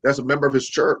woman that's a member of his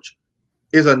church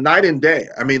is a night and day.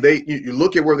 I mean, you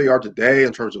look at where they are today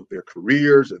in terms of their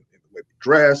careers and the way they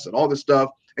dress and all this stuff,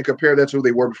 and compare that to who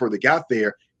they were before they got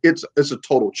there. It's a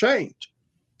total change.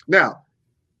 Now,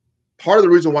 part of the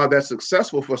reason why that's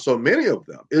successful for so many of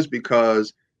them is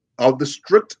because of the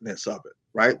strictness of it,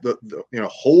 right? The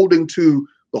holding to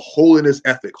the holiness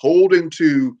ethic, holding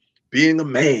to being a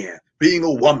man, being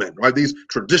a woman, right? These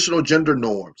traditional gender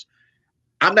norms.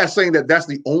 I'm not saying that that's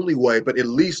the only way, but at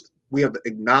least we have to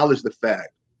acknowledge the fact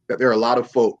that there are a lot of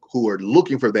folk who are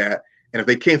looking for that. And if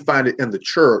they can't find it in the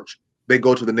church, they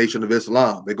go to the Nation of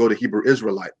Islam. They go to Hebrew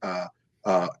Israelite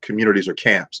communities or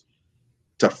camps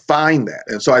to find that.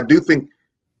 And so I do think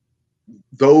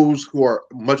those who are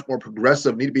much more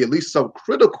progressive need to be at least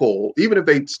self-critical, even if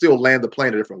they still land the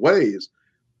plane in different ways,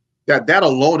 that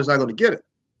alone is not going to get it.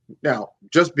 Now,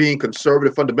 just being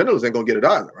conservative fundamentalists ain't going to get it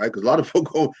either, right? Because a lot of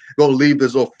folk going to leave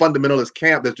this little fundamentalist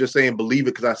camp that's just saying, believe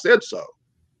it because I said so.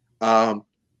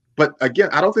 But again,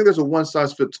 I don't think there's a one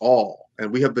size fits all,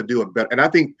 and we have to do it better. And I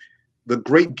think the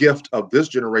great gift of this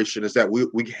generation is that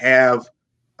we have,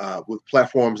 with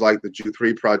platforms like the Jude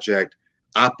 3 Project,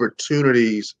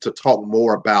 opportunities to talk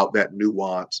more about that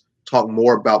nuance, talk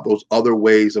more about those other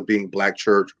ways of being Black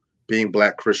church, being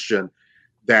Black Christian,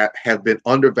 that have been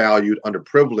undervalued,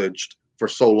 underprivileged for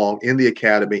so long in the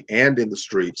academy and in the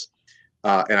streets.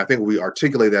 And I think we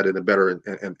articulate that in a better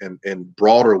and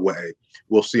broader way.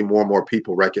 We'll see more and more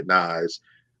people recognize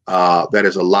that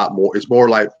is a lot more. It's more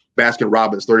like Baskin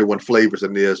Robbins 31 flavors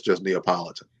than it is just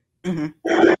Neapolitan.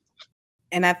 Mm-hmm.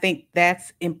 And I think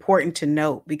that's important to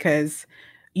note because,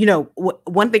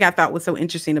 one thing I thought was so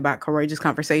interesting about Courageous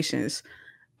Conversations,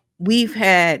 we've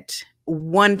had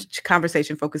one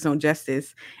conversation focused on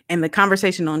justice, and the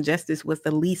conversation on justice was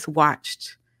the least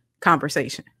watched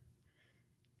conversation.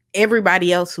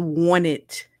 Everybody else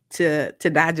wanted to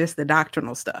digest the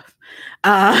doctrinal stuff.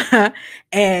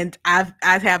 And I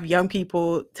have young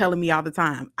people telling me all the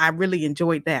time, I really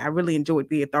enjoyed that. I really enjoyed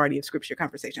the authority of scripture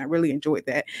conversation. I really enjoyed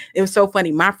that. It was so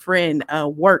funny. My friend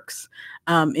works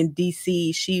in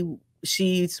DC.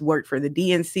 She's worked for the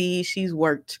DNC. She's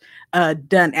worked,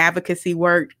 done advocacy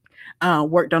work,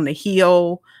 worked on the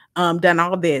Hill, done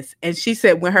all this. And she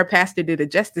said when her pastor did a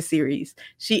justice series,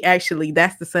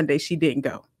 that's the Sunday she didn't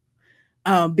go.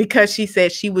 Because she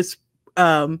said she was,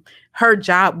 her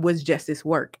job was justice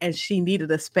work, and she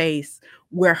needed a space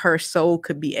where her soul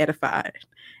could be edified.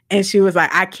 And she was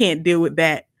like, I can't deal with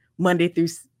that Monday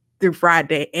through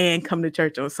Friday and come to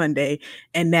church on Sunday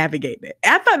and navigate it.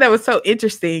 I thought that was so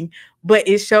interesting, but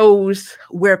it shows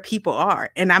where people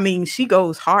are. And I mean, she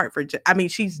goes hard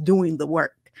she's doing the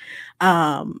work.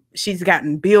 She's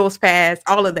gotten bills passed,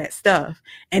 all of that stuff.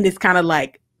 And it's kind of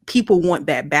like, people want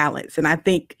that balance. And I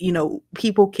think,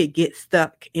 people could get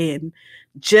stuck in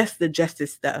just the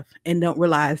justice stuff and don't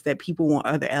realize that people want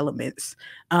other elements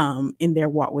in their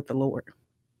walk with the Lord.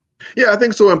 Yeah, I think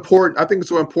it's so important. I think it's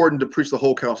so important to preach the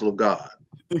whole counsel of God.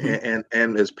 Mm-hmm.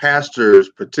 and as pastors,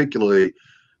 particularly,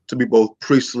 to be both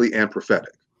priestly and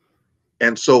prophetic.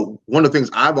 And so one of the things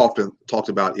I've often talked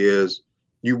about is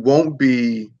you won't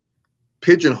be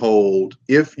pigeonholed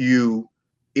if you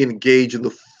engage in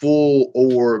the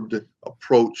full-orbed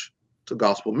approach to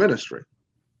gospel ministry.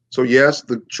 So yes,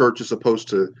 the church is supposed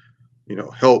to,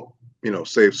 help,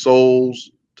 save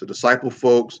souls, to disciple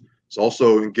folks. It's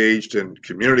also engaged in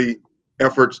community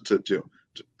efforts to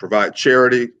provide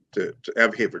charity, to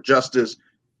advocate for justice,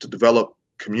 to develop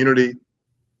community.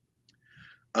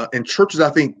 And churches, I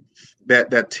think,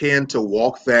 that tend to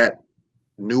walk that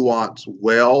nuance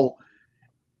well.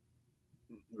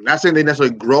 I'm not saying they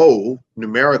necessarily grow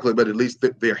numerically, but at least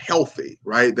they're healthy,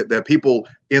 right? That people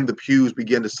in the pews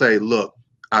begin to say, look,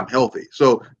 I'm healthy.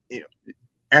 So,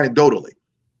 anecdotally,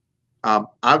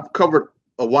 I've covered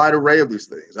a wide array of these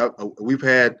things. We've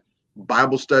had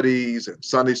Bible studies and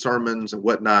Sunday sermons and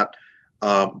whatnot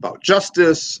about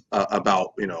justice,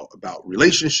 about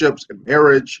relationships and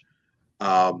marriage.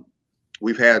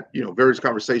 We've had various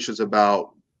conversations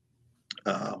about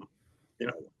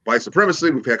white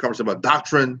supremacy. We've had conversations about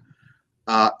doctrine,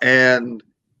 and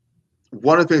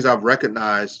one of the things I've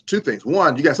recognized, two things.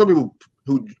 One, you got some people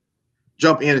who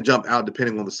jump in and jump out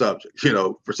depending on the subject.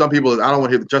 For some people, I don't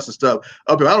want to hear the justice stuff.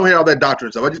 Okay, I don't hear all that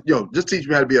doctrine stuff. I just teach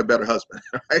me how to be a better husband,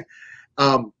 right?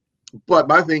 But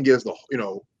my thing is the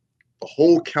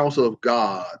whole counsel of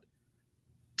God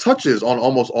touches on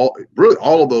almost all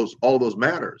of those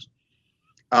matters.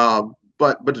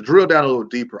 But to drill down a little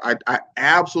deeper, I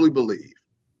absolutely believe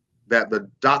that the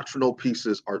doctrinal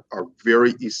pieces are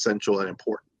very essential and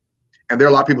important. And there are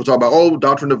a lot of people talk about,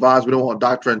 doctrine divides, we don't want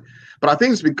doctrine. But I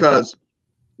think it's because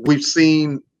we've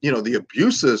seen, the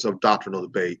abuses of doctrinal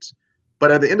debates.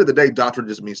 But at the end of the day, doctrine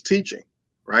just means teaching,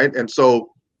 right? And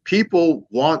so people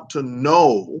want to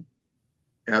know,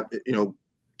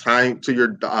 tying to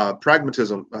your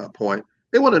pragmatism point,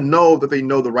 they want to know that they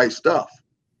know the right stuff,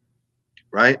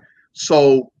 right?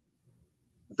 So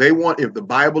they want, if the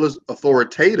Bible is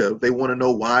authoritative, they want to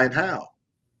know why and how.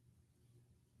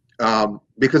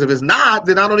 Because if it's not,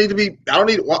 then why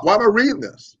am I reading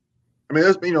this? I mean,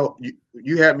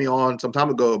 you had me on some time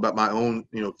ago about my own,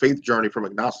 faith journey from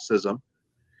agnosticism.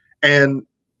 And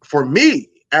for me,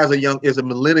 as a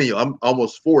millennial, I'm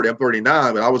almost 40, I'm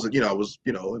 39, but I was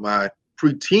in my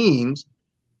pre-teens,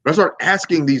 I started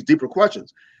asking these deeper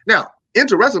questions. Now,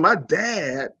 interesting, my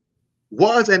dad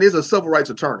was and is a civil rights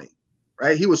attorney,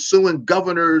 right? He was suing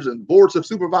governors and boards of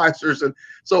supervisors. And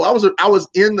so I was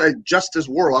in a justice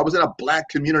world. I was in a Black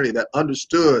community that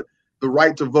understood the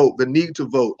right to vote, the need to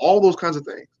vote, all those kinds of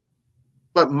things.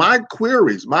 But my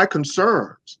queries, my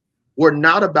concerns were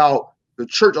not about the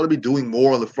church ought to be doing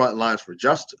more on the front lines for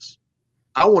justice.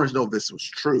 I wanted to know if this was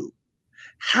true.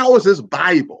 How is this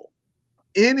Bible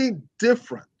any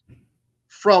different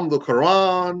from the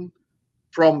Quran,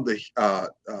 from the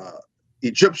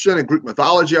Egyptian and Greek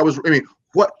mythology?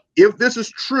 What if this is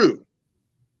true,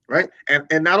 right?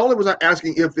 And not only was I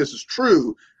asking if this is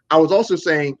true, I was also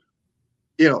saying,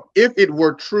 if it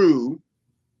were true,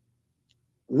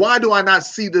 why do I not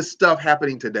see this stuff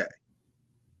happening today?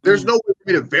 There's no way for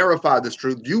me to verify this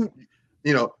truth.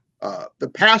 The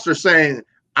pastor saying,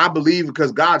 I believe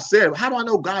because God said it. How do I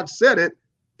know God said it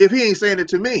if he ain't saying it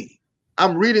to me?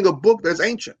 I'm reading a book that's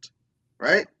ancient,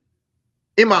 right?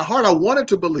 In my heart, I wanted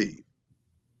to believe,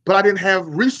 but I didn't have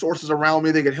resources around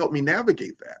me that could help me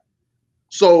navigate that.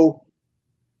 So,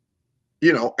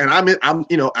 and I'm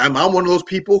one of those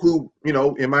people who,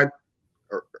 in my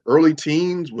early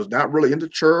teens was not really into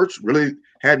church, really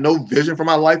had no vision for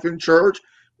my life in church,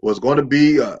 was going to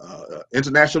be an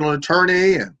international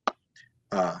attorney and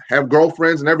have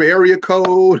girlfriends in every area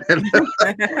code.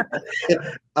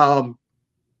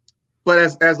 But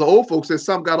as the old folks said,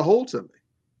 something got a hold of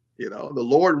me. The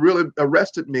Lord really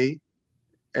arrested me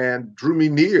and drew me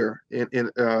near in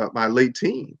my late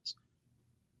teens.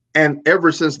 And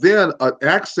ever since then, an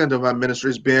accent of my ministry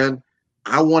has been,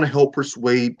 I want to help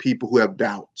persuade people who have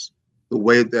doubts the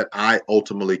way that I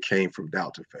ultimately came from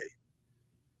doubt to faith.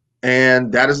 And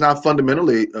that is not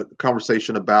fundamentally a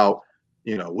conversation about,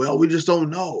 we just don't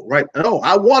know, right? No,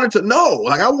 I wanted to know.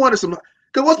 I wanted some,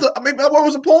 because what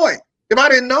was the point? If I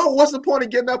didn't know, what's the point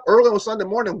of getting up early on Sunday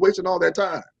morning and wasting all that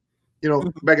time?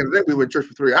 Back in the day, we were in church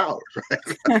for 3 hours, right?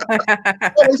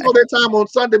 Waste all that time on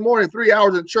Sunday morning, 3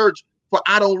 hours in church for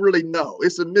I don't really know.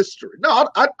 It's a mystery. No,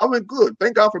 I'm good.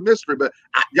 Thank God for mystery, but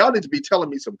y'all need to be telling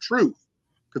me some truth,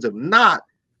 because if not,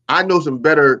 I know some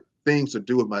better things to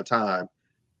do with my time.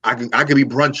 I can be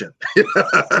brunching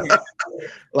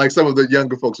like some of the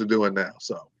younger folks are doing now.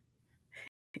 So.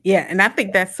 Yeah. And I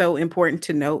think that's so important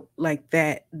to note, like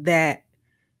that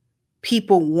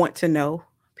people want to know,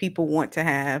 people want to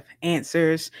have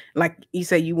answers. Like you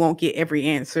say, you won't get every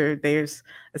answer. There's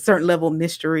a certain level of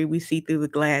mystery we see through the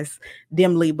glass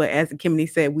dimly, but as Kimberly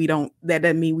said, that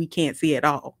doesn't mean we can't see it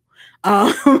all.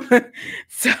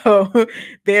 So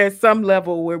there's some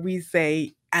level where we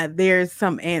say there's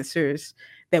some answers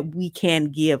that we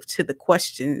can give to the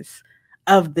questions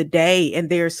of the day, and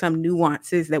there are some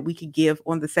nuances that we could give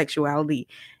on the sexuality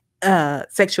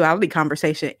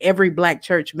conversation. Every Black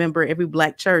church member, every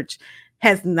Black church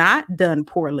has not done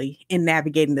poorly in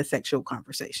navigating the sexual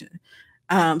conversation.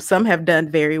 Some have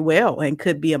done very well and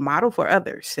could be a model for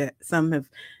others. Some have,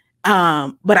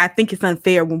 but I think it's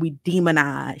unfair when we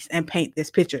demonize and paint this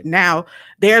picture. Now,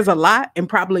 there's a lot and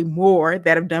probably more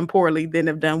that have done poorly than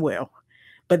have done well.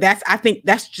 But I think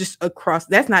that's just across,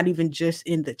 that's not even just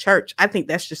in the church. I think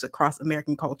that's just across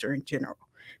American culture in general.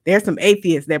 There's some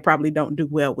atheists that probably don't do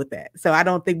well with that. So I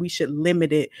don't think we should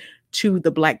limit it to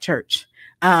the Black church.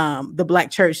 The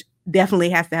Black church definitely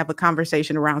has to have a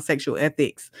conversation around sexual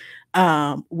ethics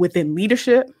within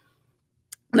leadership,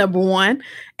 number one,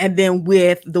 and then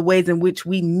with the ways in which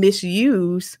we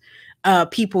misuse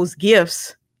people's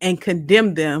gifts and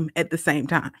condemn them at the same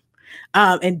time,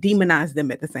 and demonize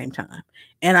them at the same time.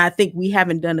 And I think we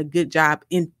haven't done a good job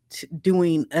in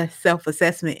doing a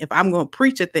self-assessment. If I'm going to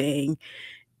preach a thing,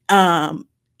 and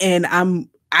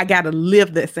I got to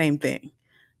live the same thing.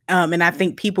 And I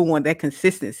think people want that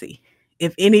consistency.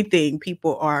 If anything,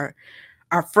 people are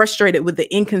frustrated with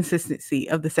the inconsistency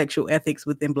of the sexual ethics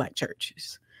within Black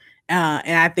churches.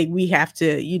 And I think we have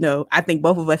to, I think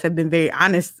both of us have been very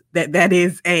honest that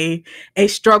is a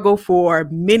struggle for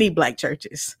many Black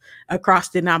churches across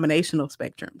denominational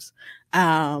spectrums.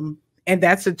 And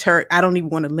that's a church. I don't even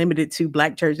want to limit it to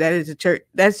Black church. That is a church.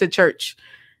 That's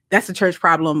a church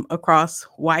problem across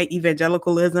white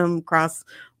evangelicalism, across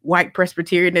white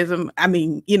Presbyterianism. I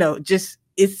mean, just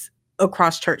it's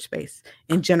across church space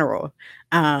in general.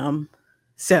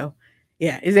 So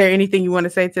yeah. Is there anything you want to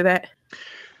say to that?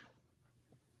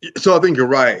 So I think you're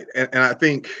right. And I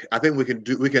think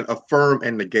we can affirm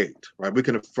and negate, right? We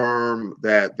can affirm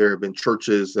that there have been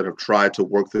churches that have tried to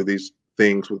work through these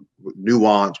things with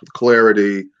nuance, with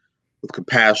clarity, with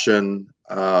compassion.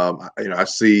 I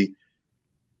see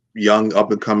young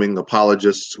up and coming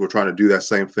apologists who are trying to do that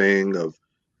same thing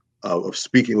of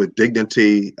speaking with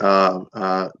dignity.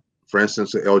 For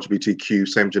instance, the LGBTQ,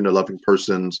 same gender loving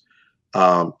persons,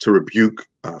 to rebuke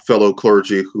fellow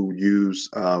clergy who use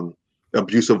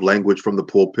abusive language from the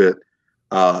pulpit.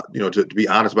 To be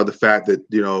honest about the fact that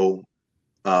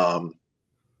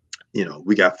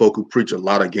we got folk who preach a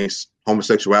lot against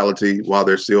homosexuality while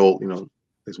they're still,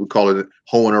 as we call it,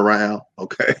 hoeing around.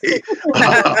 Okay.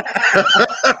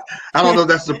 I don't know if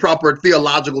that's the proper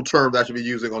theological term that I should be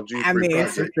using on G3. I mean,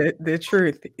 it's just the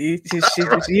truth. You just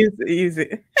use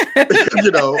it.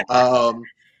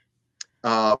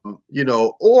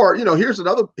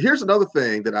 Here's another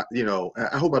thing that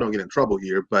I hope I don't get in trouble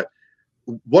here, but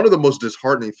one of the most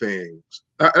disheartening things,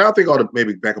 and I think I ought to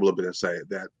maybe back up a little bit and say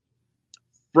that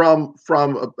from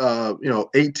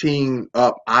 18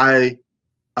 up, I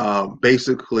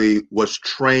basically was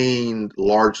trained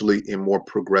largely in more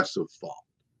progressive thought,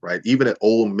 right? Even at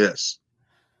Ole Miss,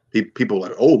 people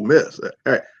like Ole Miss.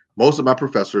 Hey, most of my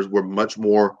professors were much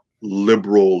more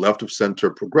liberal, left of center,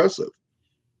 progressive.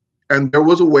 And there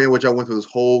was a way in which I went through this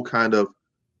whole kind of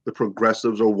the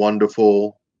progressives are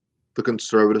wonderful, the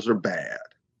conservatives are bad.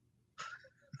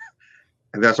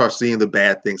 And that's our seeing the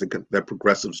bad things that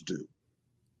progressives do.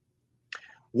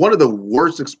 One of the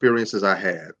worst experiences I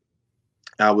had,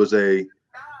 I was a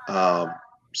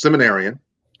seminarian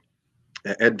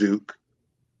at Duke,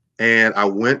 and I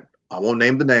won't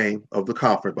name the name of the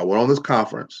conference, but I went on this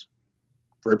conference,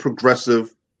 very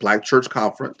progressive Black church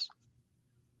conference.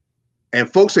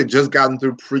 And folks had just gotten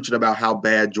through preaching about how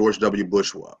bad George W.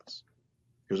 Bush was.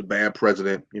 He was a bad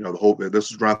president.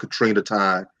 This was around Katrina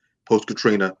time, post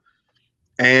Katrina.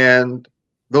 And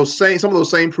some of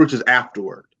those same preachers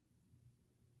afterward,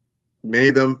 many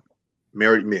of them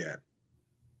married men,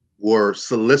 were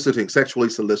sexually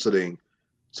soliciting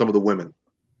some of the women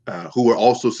who were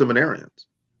also seminarians.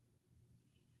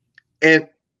 And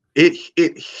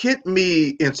it hit me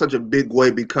in such a big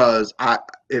way because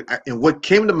and what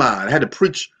came to mind, I had to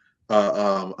preach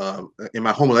in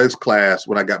my homiletics class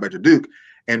when I got back to Duke,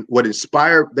 and what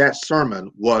inspired that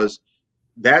sermon was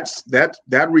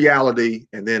that reality,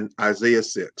 and then Isaiah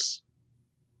 6.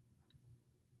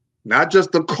 Not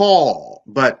just the call,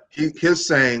 but his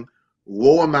saying,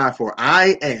 "Woe am I, for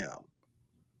I am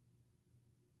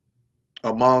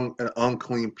among an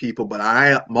unclean people, but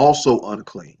I am also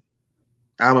unclean.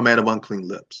 I'm a man of unclean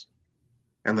lips."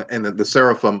 And the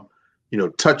seraphim,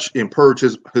 touch and purge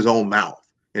his own mouth.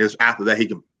 And it's after that he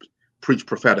can preach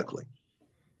prophetically.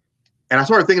 And I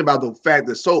started thinking about the fact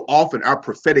that so often our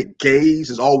prophetic gaze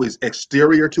is always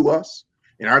exterior to us.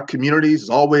 In our communities, it's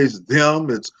always them,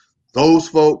 it's those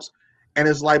folks. And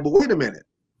it's like, but wait a minute.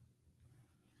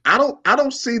 I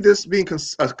don't see this being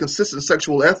a consistent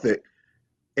sexual ethic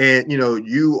And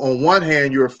you on one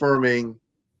hand you're affirming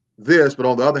this, but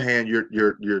on the other hand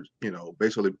you're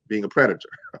basically being a predator.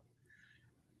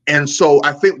 And so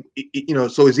I think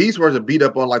so it's easy for us to beat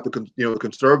up on like the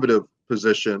conservative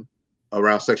position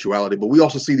around sexuality, but we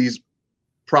also see these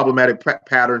problematic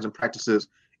patterns and practices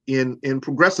in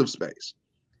progressive space.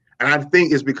 And I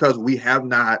think it's because we've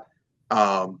not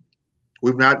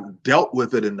dealt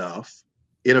with it enough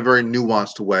in a very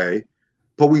nuanced way.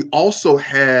 But we also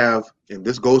have, and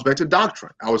this goes back to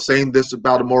doctrine. I was saying this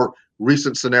about a more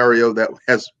recent scenario that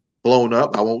has blown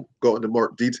up. I won't go into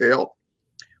more detail.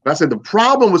 But I said the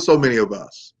problem with so many of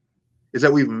us is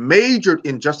that we've majored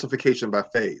in justification by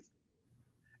faith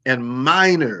and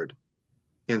minored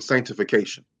in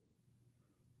sanctification.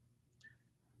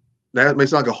 That may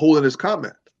sound like a holiness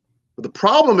comment, but the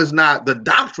problem is not the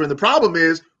doctrine. The problem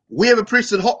is we haven't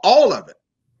preached all of it.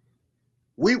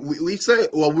 We say,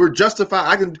 well, we're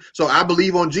justified. So I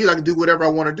believe on Jesus. I can do whatever I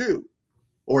want to do,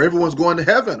 or everyone's going to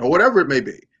heaven, or whatever it may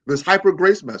be. This hyper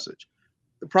grace message.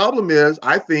 The problem is,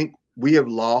 I think we have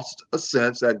lost a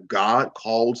sense that God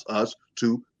calls us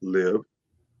to live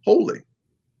holy.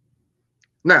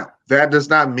 Now, that does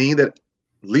not mean that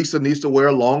Lisa needs to wear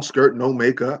a long skirt, no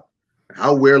makeup.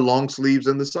 I'll wear long sleeves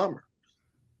in the summer.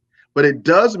 But it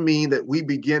does mean that we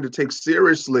begin to take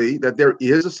seriously that there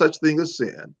is a such thing as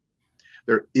sin.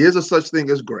 There is a such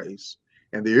thing as grace.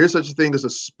 And there is such a thing as a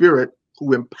spirit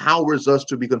who empowers us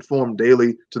to be conformed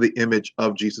daily to the image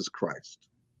of Jesus Christ.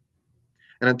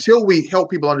 And until we help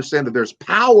people understand that there's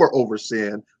power over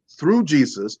sin through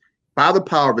Jesus by the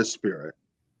power of his spirit,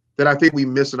 then I think we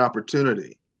miss an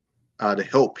opportunity to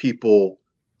help people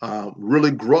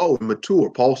really grow and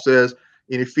mature. Paul says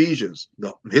in Ephesians,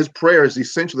 his prayer is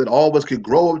essentially that all of us could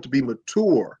grow up to be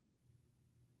mature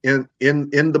in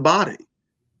the body.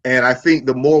 And I think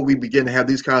the more we begin to have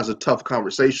these kinds of tough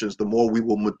conversations, the more we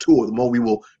will mature, the more we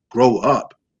will grow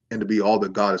up and to be all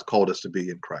that God has called us to be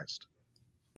in Christ.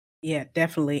 Yeah,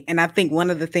 definitely. And I think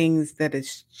one of the things that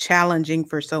is challenging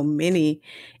for so many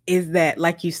is that,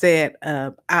 like you said,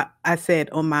 I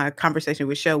said on my conversation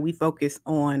with Show, we focus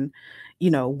on,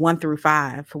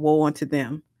 1-5, woe unto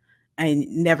them, and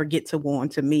never get to woe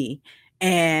unto me.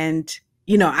 And,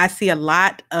 I see a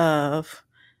lot of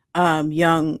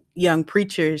young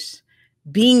preachers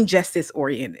being justice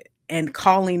oriented and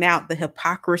calling out the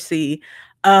hypocrisy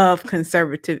of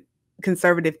conservative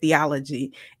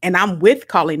theology. And I'm with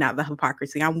calling out the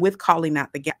hypocrisy. I'm with calling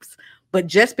out the gaps. But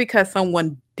just because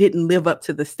someone didn't live up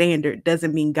to the standard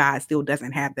doesn't mean God still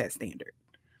doesn't have that standard.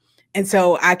 And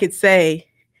so I could say,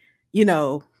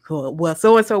 well,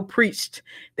 so-and-so preached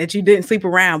that you didn't sleep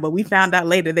around, but we found out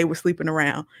later they were sleeping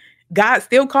around. God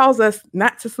still calls us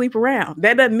not to sleep around.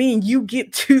 That doesn't mean you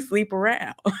get to sleep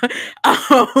around.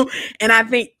 And I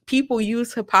think people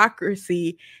use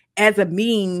hypocrisy as a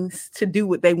means to do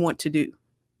what they want to do,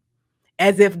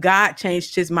 as if God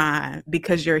changed his mind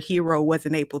because your hero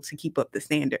wasn't able to keep up the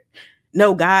standard.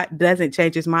 No, God doesn't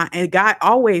change his mind. And God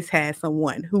always has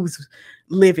someone who's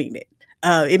living it.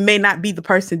 It may not be the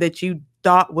person that you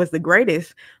thought was the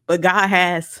greatest, but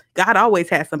God always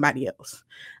has somebody else.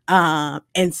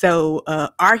 And so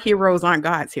our heroes aren't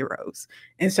God's heroes.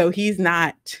 And so he's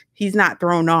not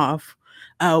thrown off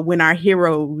when our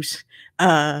heroes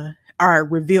are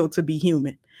revealed to be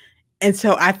human. And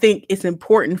so I think it's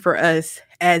important for us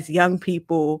as young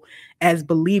people, as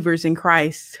believers in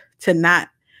Christ, to not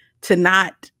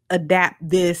adapt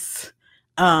this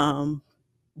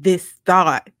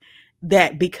thought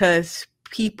that because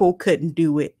people couldn't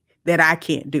do it, that I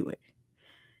can't do it.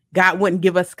 God wouldn't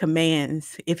give us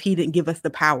commands if he didn't give us the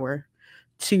power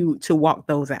to walk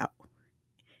those out.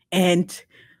 And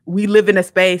we live in a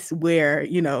space where,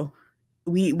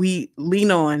 we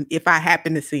lean on, if I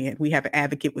happen to sin, we have an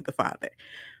advocate with the Father.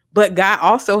 But God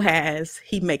also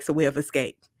he makes a way of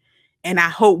escape. And I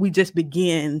hope we just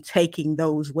begin taking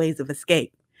those ways of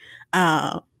escape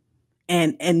and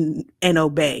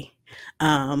obey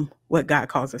what God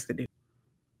calls us to do.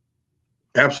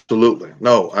 Absolutely.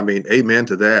 No, I mean, amen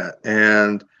to that.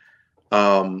 And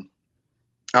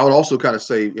I would also kind of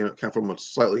say, kind of from a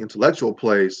slightly intellectual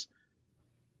place,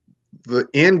 the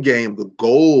end game, the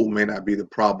goal may not be the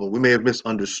problem. We may have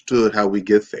misunderstood how we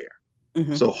get there.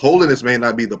 Mm-hmm. So holiness may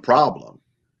not be the problem.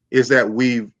 Is that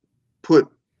we've put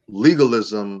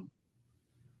legalism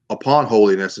upon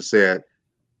holiness and said,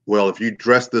 well, if you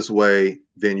dress this way,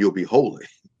 then you'll be holy.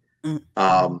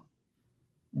 Mm-hmm.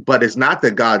 But it's not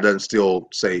that God doesn't still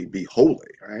say be holy,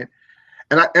 right?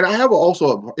 And I have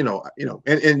also,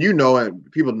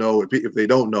 and people know, if they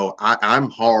don't know, I'm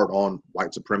hard on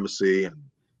white supremacy and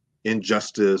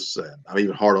injustice, and I'm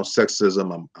even hard on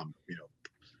sexism. I'm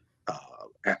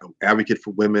advocate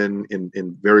for women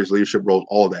in various leadership roles,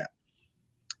 all of that.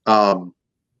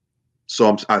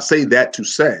 So I say that to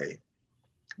say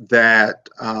that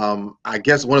I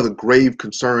guess one of the grave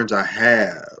concerns I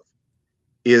have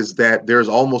is that there's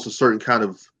almost a certain kind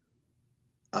of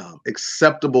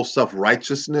acceptable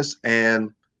self-righteousness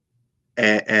and sort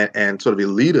of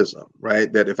elitism,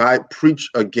 right? That if I preach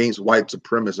against white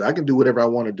supremacy, I can do whatever I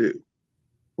want to do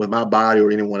with my body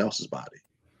or anyone else's body.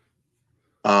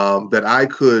 That I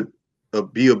could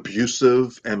be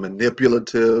abusive and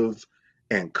manipulative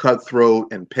and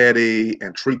cutthroat and petty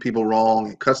and treat people wrong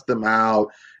and cuss them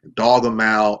out, and dog them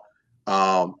out,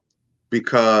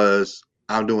 because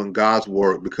I'm doing God's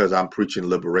work, because I'm preaching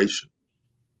liberation.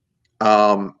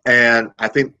 And I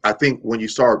think when you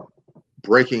start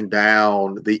breaking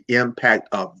down the impact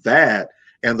of that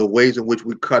and the ways in which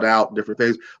we cut out different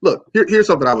things. Look, here's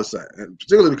something I would say, and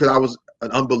particularly because I was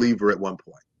an unbeliever at one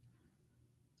point.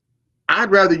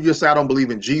 I'd rather you just say I don't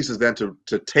believe in Jesus than to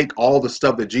take all the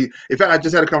stuff that Jesus. In fact, I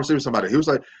just had a conversation with somebody. He was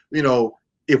like,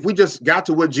 if we just got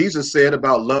to what Jesus said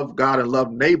about love God and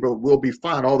love neighbor, we'll be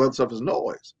fine. All the other stuff is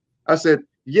noise. I said,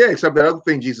 yeah, except that other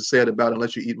thing Jesus said about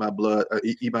unless you eat my blood,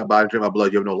 eat my body, drink my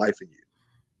blood, you have no life in you.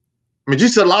 I mean,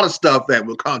 Jesus said a lot of stuff that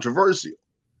was controversial.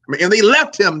 I mean, and they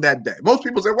left him that day. Most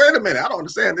people say, wait a minute, I don't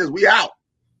understand this. We out.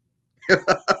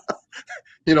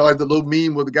 Like the little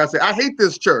meme where the guy said, I hate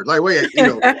this church. Like, wait,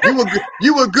 you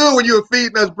were good when you were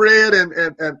feeding us bread and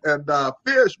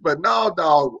fish, but no,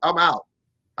 dog, I'm out.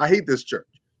 I hate this church.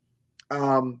 We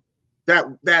want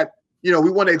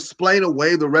to explain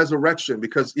away the resurrection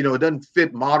because, it doesn't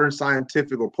fit modern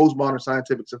scientific or postmodern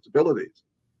scientific sensibilities.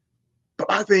 But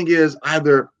my thing is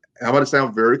either, I'm going to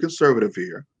sound very conservative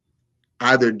here,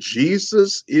 either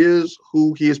Jesus is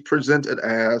who he is presented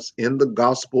as in the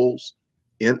Gospels,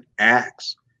 in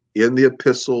Acts, in the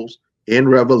epistles, in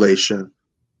Revelation,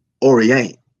 or he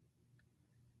ain't.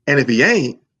 And if he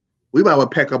ain't, we might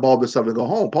want to pack up all this stuff and go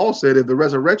home. Paul said if the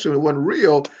resurrection wasn't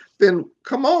real, then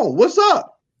come on, what's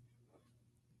up?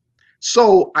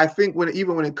 So I think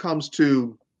even when it comes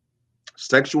to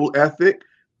sexual ethic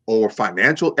or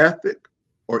financial ethic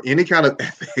or any kind of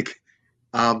ethic,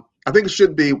 I think it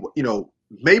should be,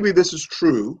 maybe this is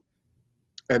true,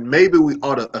 and maybe we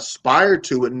ought to aspire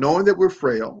to it, knowing that we're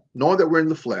frail, knowing that we're in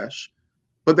the flesh,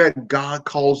 but that God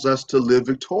calls us to live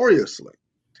victoriously.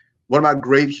 One of my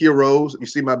great heroes, you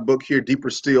see my book here, Deeper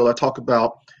Still, I talk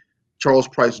about Charles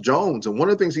Price Jones. And one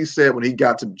of the things he said when he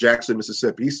got to Jackson,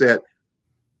 Mississippi, he said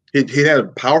he had a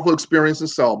powerful experience in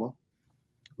Selma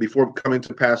before coming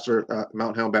to pastor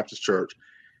Mount Helm Baptist Church.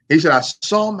 He said, I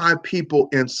saw my people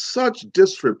in such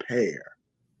disrepair,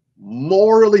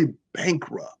 morally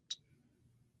bankrupt,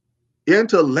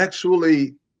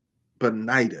 intellectually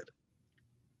benighted,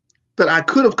 that I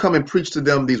could have come and preached to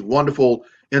them these wonderful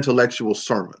intellectual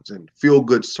sermons and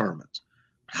feel-good sermons.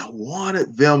 I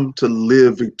wanted them to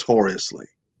live victoriously.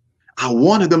 I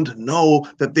wanted them to know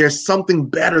that there's something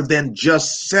better than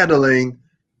just settling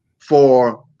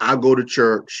for I go to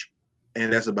church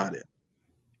and that's about it.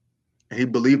 And he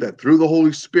believed that through the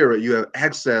Holy Spirit, you have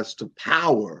access to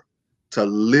power to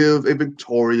live a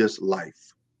victorious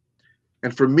life.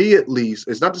 And for me, at least,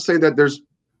 it's not to say that there's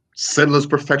sinless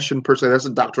perfection per se. That's a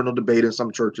doctrinal debate in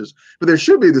some churches. But there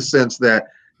should be the sense that,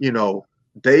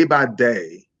 day by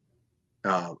day,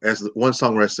 as one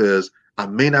songwriter says, I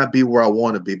may not be where I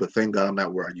want to be, but thank God I'm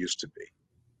not where I used to be.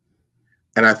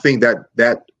 And I think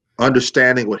that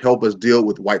understanding would help us deal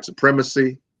with white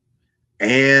supremacy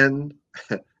and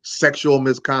sexual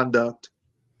misconduct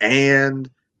and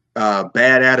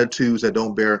bad attitudes that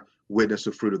don't bear witness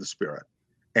to fruit of the Spirit.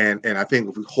 And I think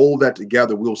if we hold that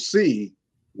together, we'll see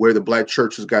where the Black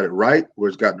church has got it right, where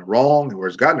it's gotten it wrong, and where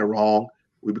it's gotten it wrong.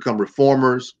 We become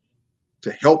reformers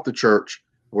to help the church.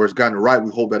 Where it's gotten it right,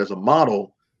 we hold that as a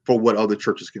model for what other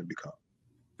churches can become.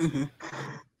 Mm-hmm.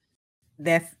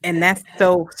 That's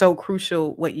so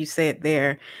crucial what you said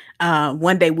there.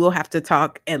 One day we'll have to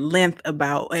talk at length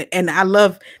about, and I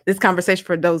love this conversation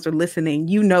for those who are listening.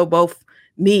 Both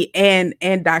me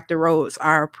and Dr. Rhodes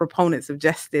are proponents of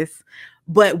justice,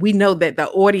 but we know that the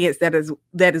audience that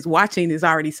is watching is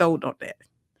already sold on that.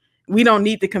 We don't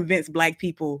need to convince Black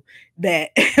people that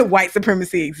white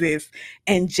supremacy exists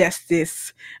and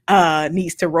justice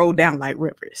needs to roll down like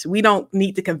rivers. We don't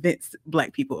need to convince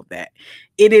Black people of that.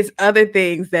 It is other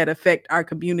things that affect our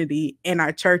community and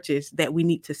our churches that we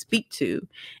need to speak to.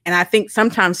 And I think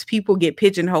sometimes people get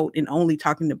pigeonholed in only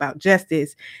talking about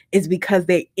justice is because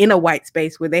they're in a white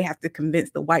space where they have to convince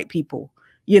the white people,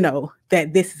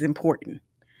 that this is important.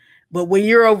 But when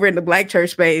you're over in the Black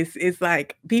church space, it's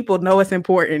like people know it's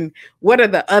important. What are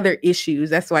the other issues?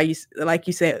 That's why like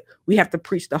you said, we have to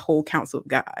preach the whole counsel of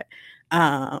God.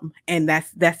 And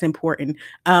that's important.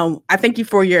 I thank you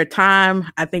for your time.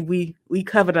 I think we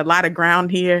covered a lot of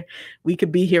ground here. We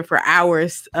could be here for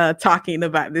hours talking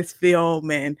about this film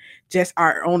and just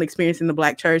our own experience in the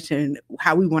Black church and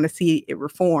how we want to see it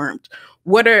reformed.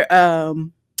 What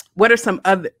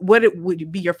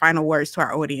would be your final words to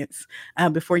our audience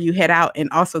before you head out, and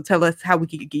also tell us how we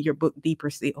could get your book Deeper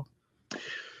Still?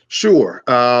 Sure.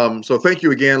 So thank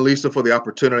you again, Lisa, for the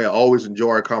opportunity. I always enjoy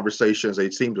our conversations. They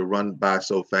seem to run by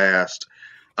so fast.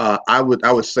 I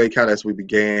would say, kind of as we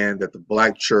began, that the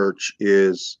Black church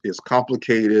is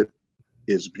complicated,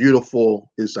 is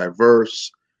beautiful, is diverse.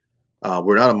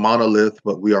 We're not a monolith,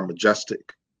 but we are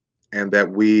majestic, and that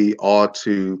we ought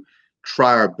to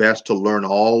try our best to learn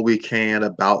all we can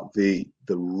about the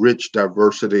rich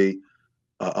diversity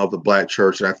of the Black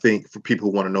church. And I think for people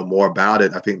who want to know more about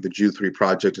it, I think the Jude 3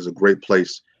 Project is a great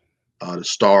place to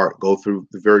start. Go through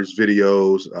the various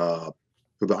videos,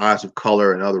 through the eyes of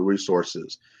color and other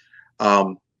resources.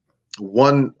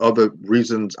 One of the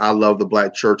reasons I love the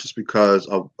Black church is because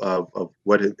of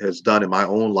what it has done in my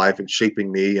own life and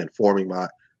shaping me and forming my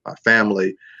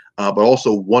family. But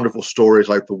also wonderful stories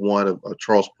like the one of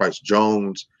Charles Price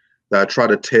Jones that I try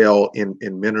to tell in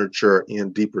miniature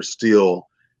in Deeper Still,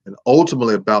 and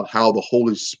ultimately about how the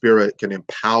Holy Spirit can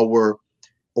empower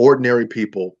ordinary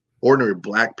people, ordinary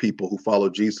Black people who follow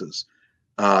Jesus,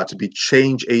 to be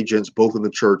change agents both in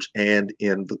the church and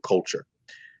in the culture.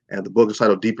 And the book is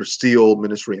titled Deeper Still,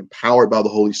 Ministry Empowered by the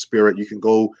Holy Spirit. You can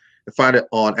go and find it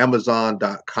on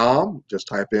Amazon.com. Just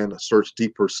type in, search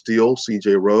Deeper Still,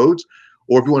 C.J. Rhodes.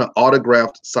 Or if you want an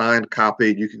autographed, signed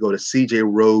copy, you can go to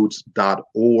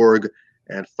cjrhodes.org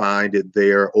and find it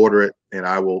there. Order it, and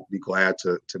I will be glad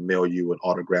to mail you an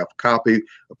autographed copy.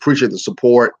 Appreciate the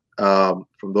support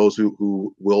from those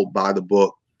who will buy the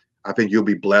book. I think you'll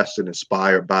be blessed and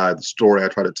inspired by the story I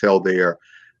try to tell there.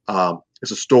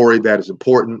 It's a story that is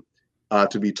important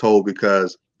to be told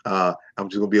because I'm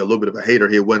just going to be a little bit of a hater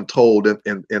here. It wasn't told in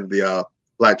the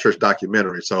Black church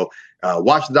documentary. So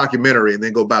watch the documentary and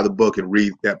then go buy the book and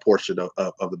read that portion of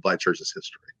the Black church's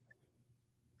history.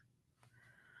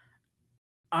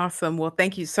 Awesome. Well,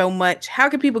 thank you so much. How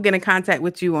can people get in contact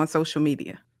with you on social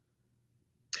media?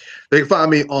 They can find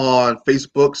me on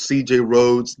Facebook, CJ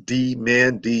Rhodes,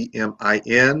 D-Min,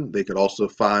 D-M-I-N. They could also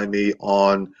find me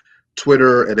on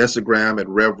Twitter and Instagram at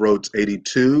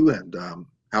RevRhodes82. And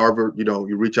however,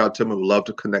 you reach out to me, we'd love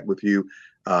to connect with you.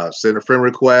 Send a friend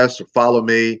request or follow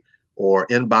me or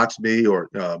inbox me or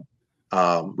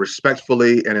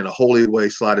respectfully and in a holy way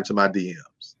slide into my DMs.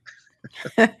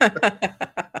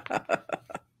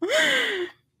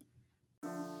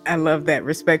 I love that.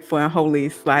 Respectful and holy,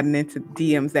 sliding into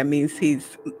DMs. That means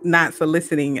he's not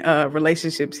soliciting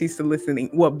relationships. He's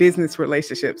soliciting, business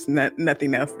relationships,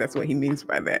 nothing else. That's what he means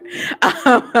by that.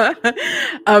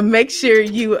 Make sure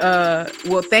you,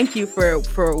 thank you for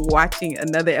watching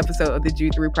another episode of the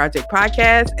Jude 3 Project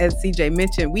podcast. As CJ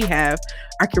mentioned, we have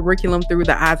our curriculum Through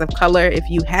the Eyes of Color. If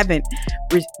you haven't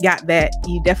got that,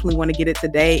 you definitely want to get it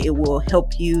today. It will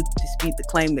help you dispute the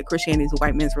claim that Christianity is a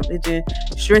white man's religion,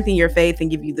 strengthen your faith,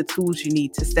 and give you the tools you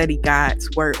need to study God's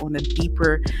word on a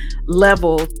deeper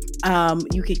level.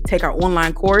 You can take our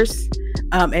online course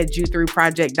at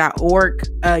jude3project.org.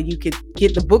 You could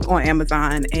get the book on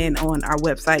Amazon, and on our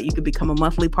website you could become a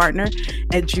monthly partner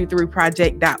at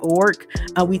jude3project.org.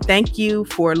 We thank you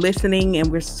for listening,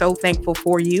 and we're so thankful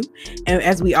for you. And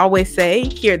as we always say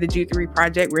here at the Jude 3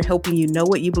 Project, we're helping you know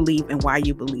what you believe and why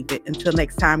you believe it. Until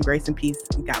next time, grace and peace,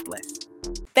 and God bless.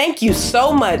 Thank you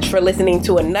so much for listening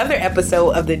to another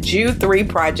episode of the Jude 3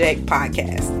 Project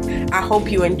podcast. I hope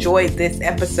you enjoyed this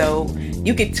episode.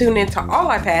 You can tune into all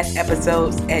our past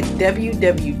episodes at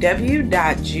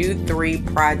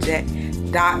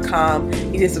www.jude3project.com.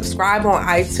 You can subscribe on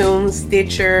iTunes,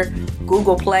 Stitcher,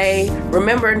 Google Play.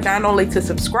 Remember not only to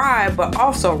subscribe, but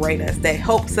also rate us. That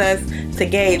helps us to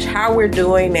gauge how we're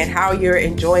doing and how you're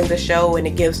enjoying the show, and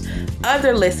it gives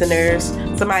other listeners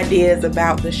some ideas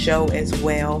about the show as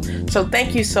well. So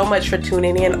thank you so much for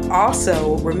tuning in.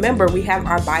 Also, remember we have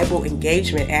our Bible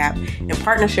engagement app in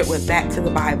partnership with Back to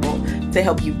the Bible to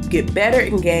help you get better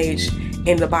engaged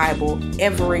in the Bible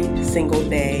every single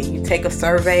day. You take a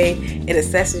survey, it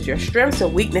assesses your strengths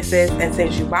and weaknesses and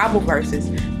sends you Bible verses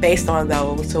based on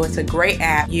those. So it's a great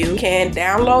app. You can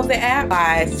download the app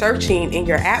by searching in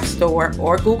your App Store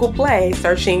or Google Play,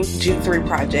 searching Jude 3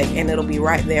 Project, and it'll be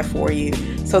right there for you.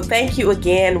 So thank you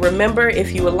again. Remember,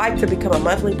 if you would like to become a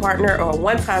monthly partner or a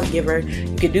one-time giver,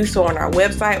 you can do so on our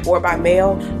website or by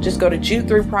mail. Just go to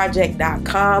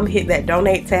jude3project.com, hit that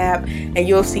donate tab, and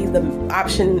you'll see the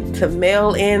option to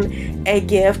mail in a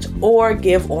gift or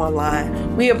give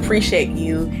online. We appreciate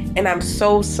you, and I'm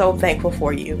so thankful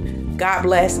for you. God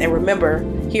bless, and remember,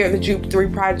 here at the Jude 3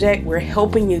 Project, we're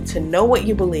helping you to know what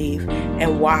you believe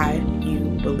and why you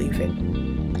believe it.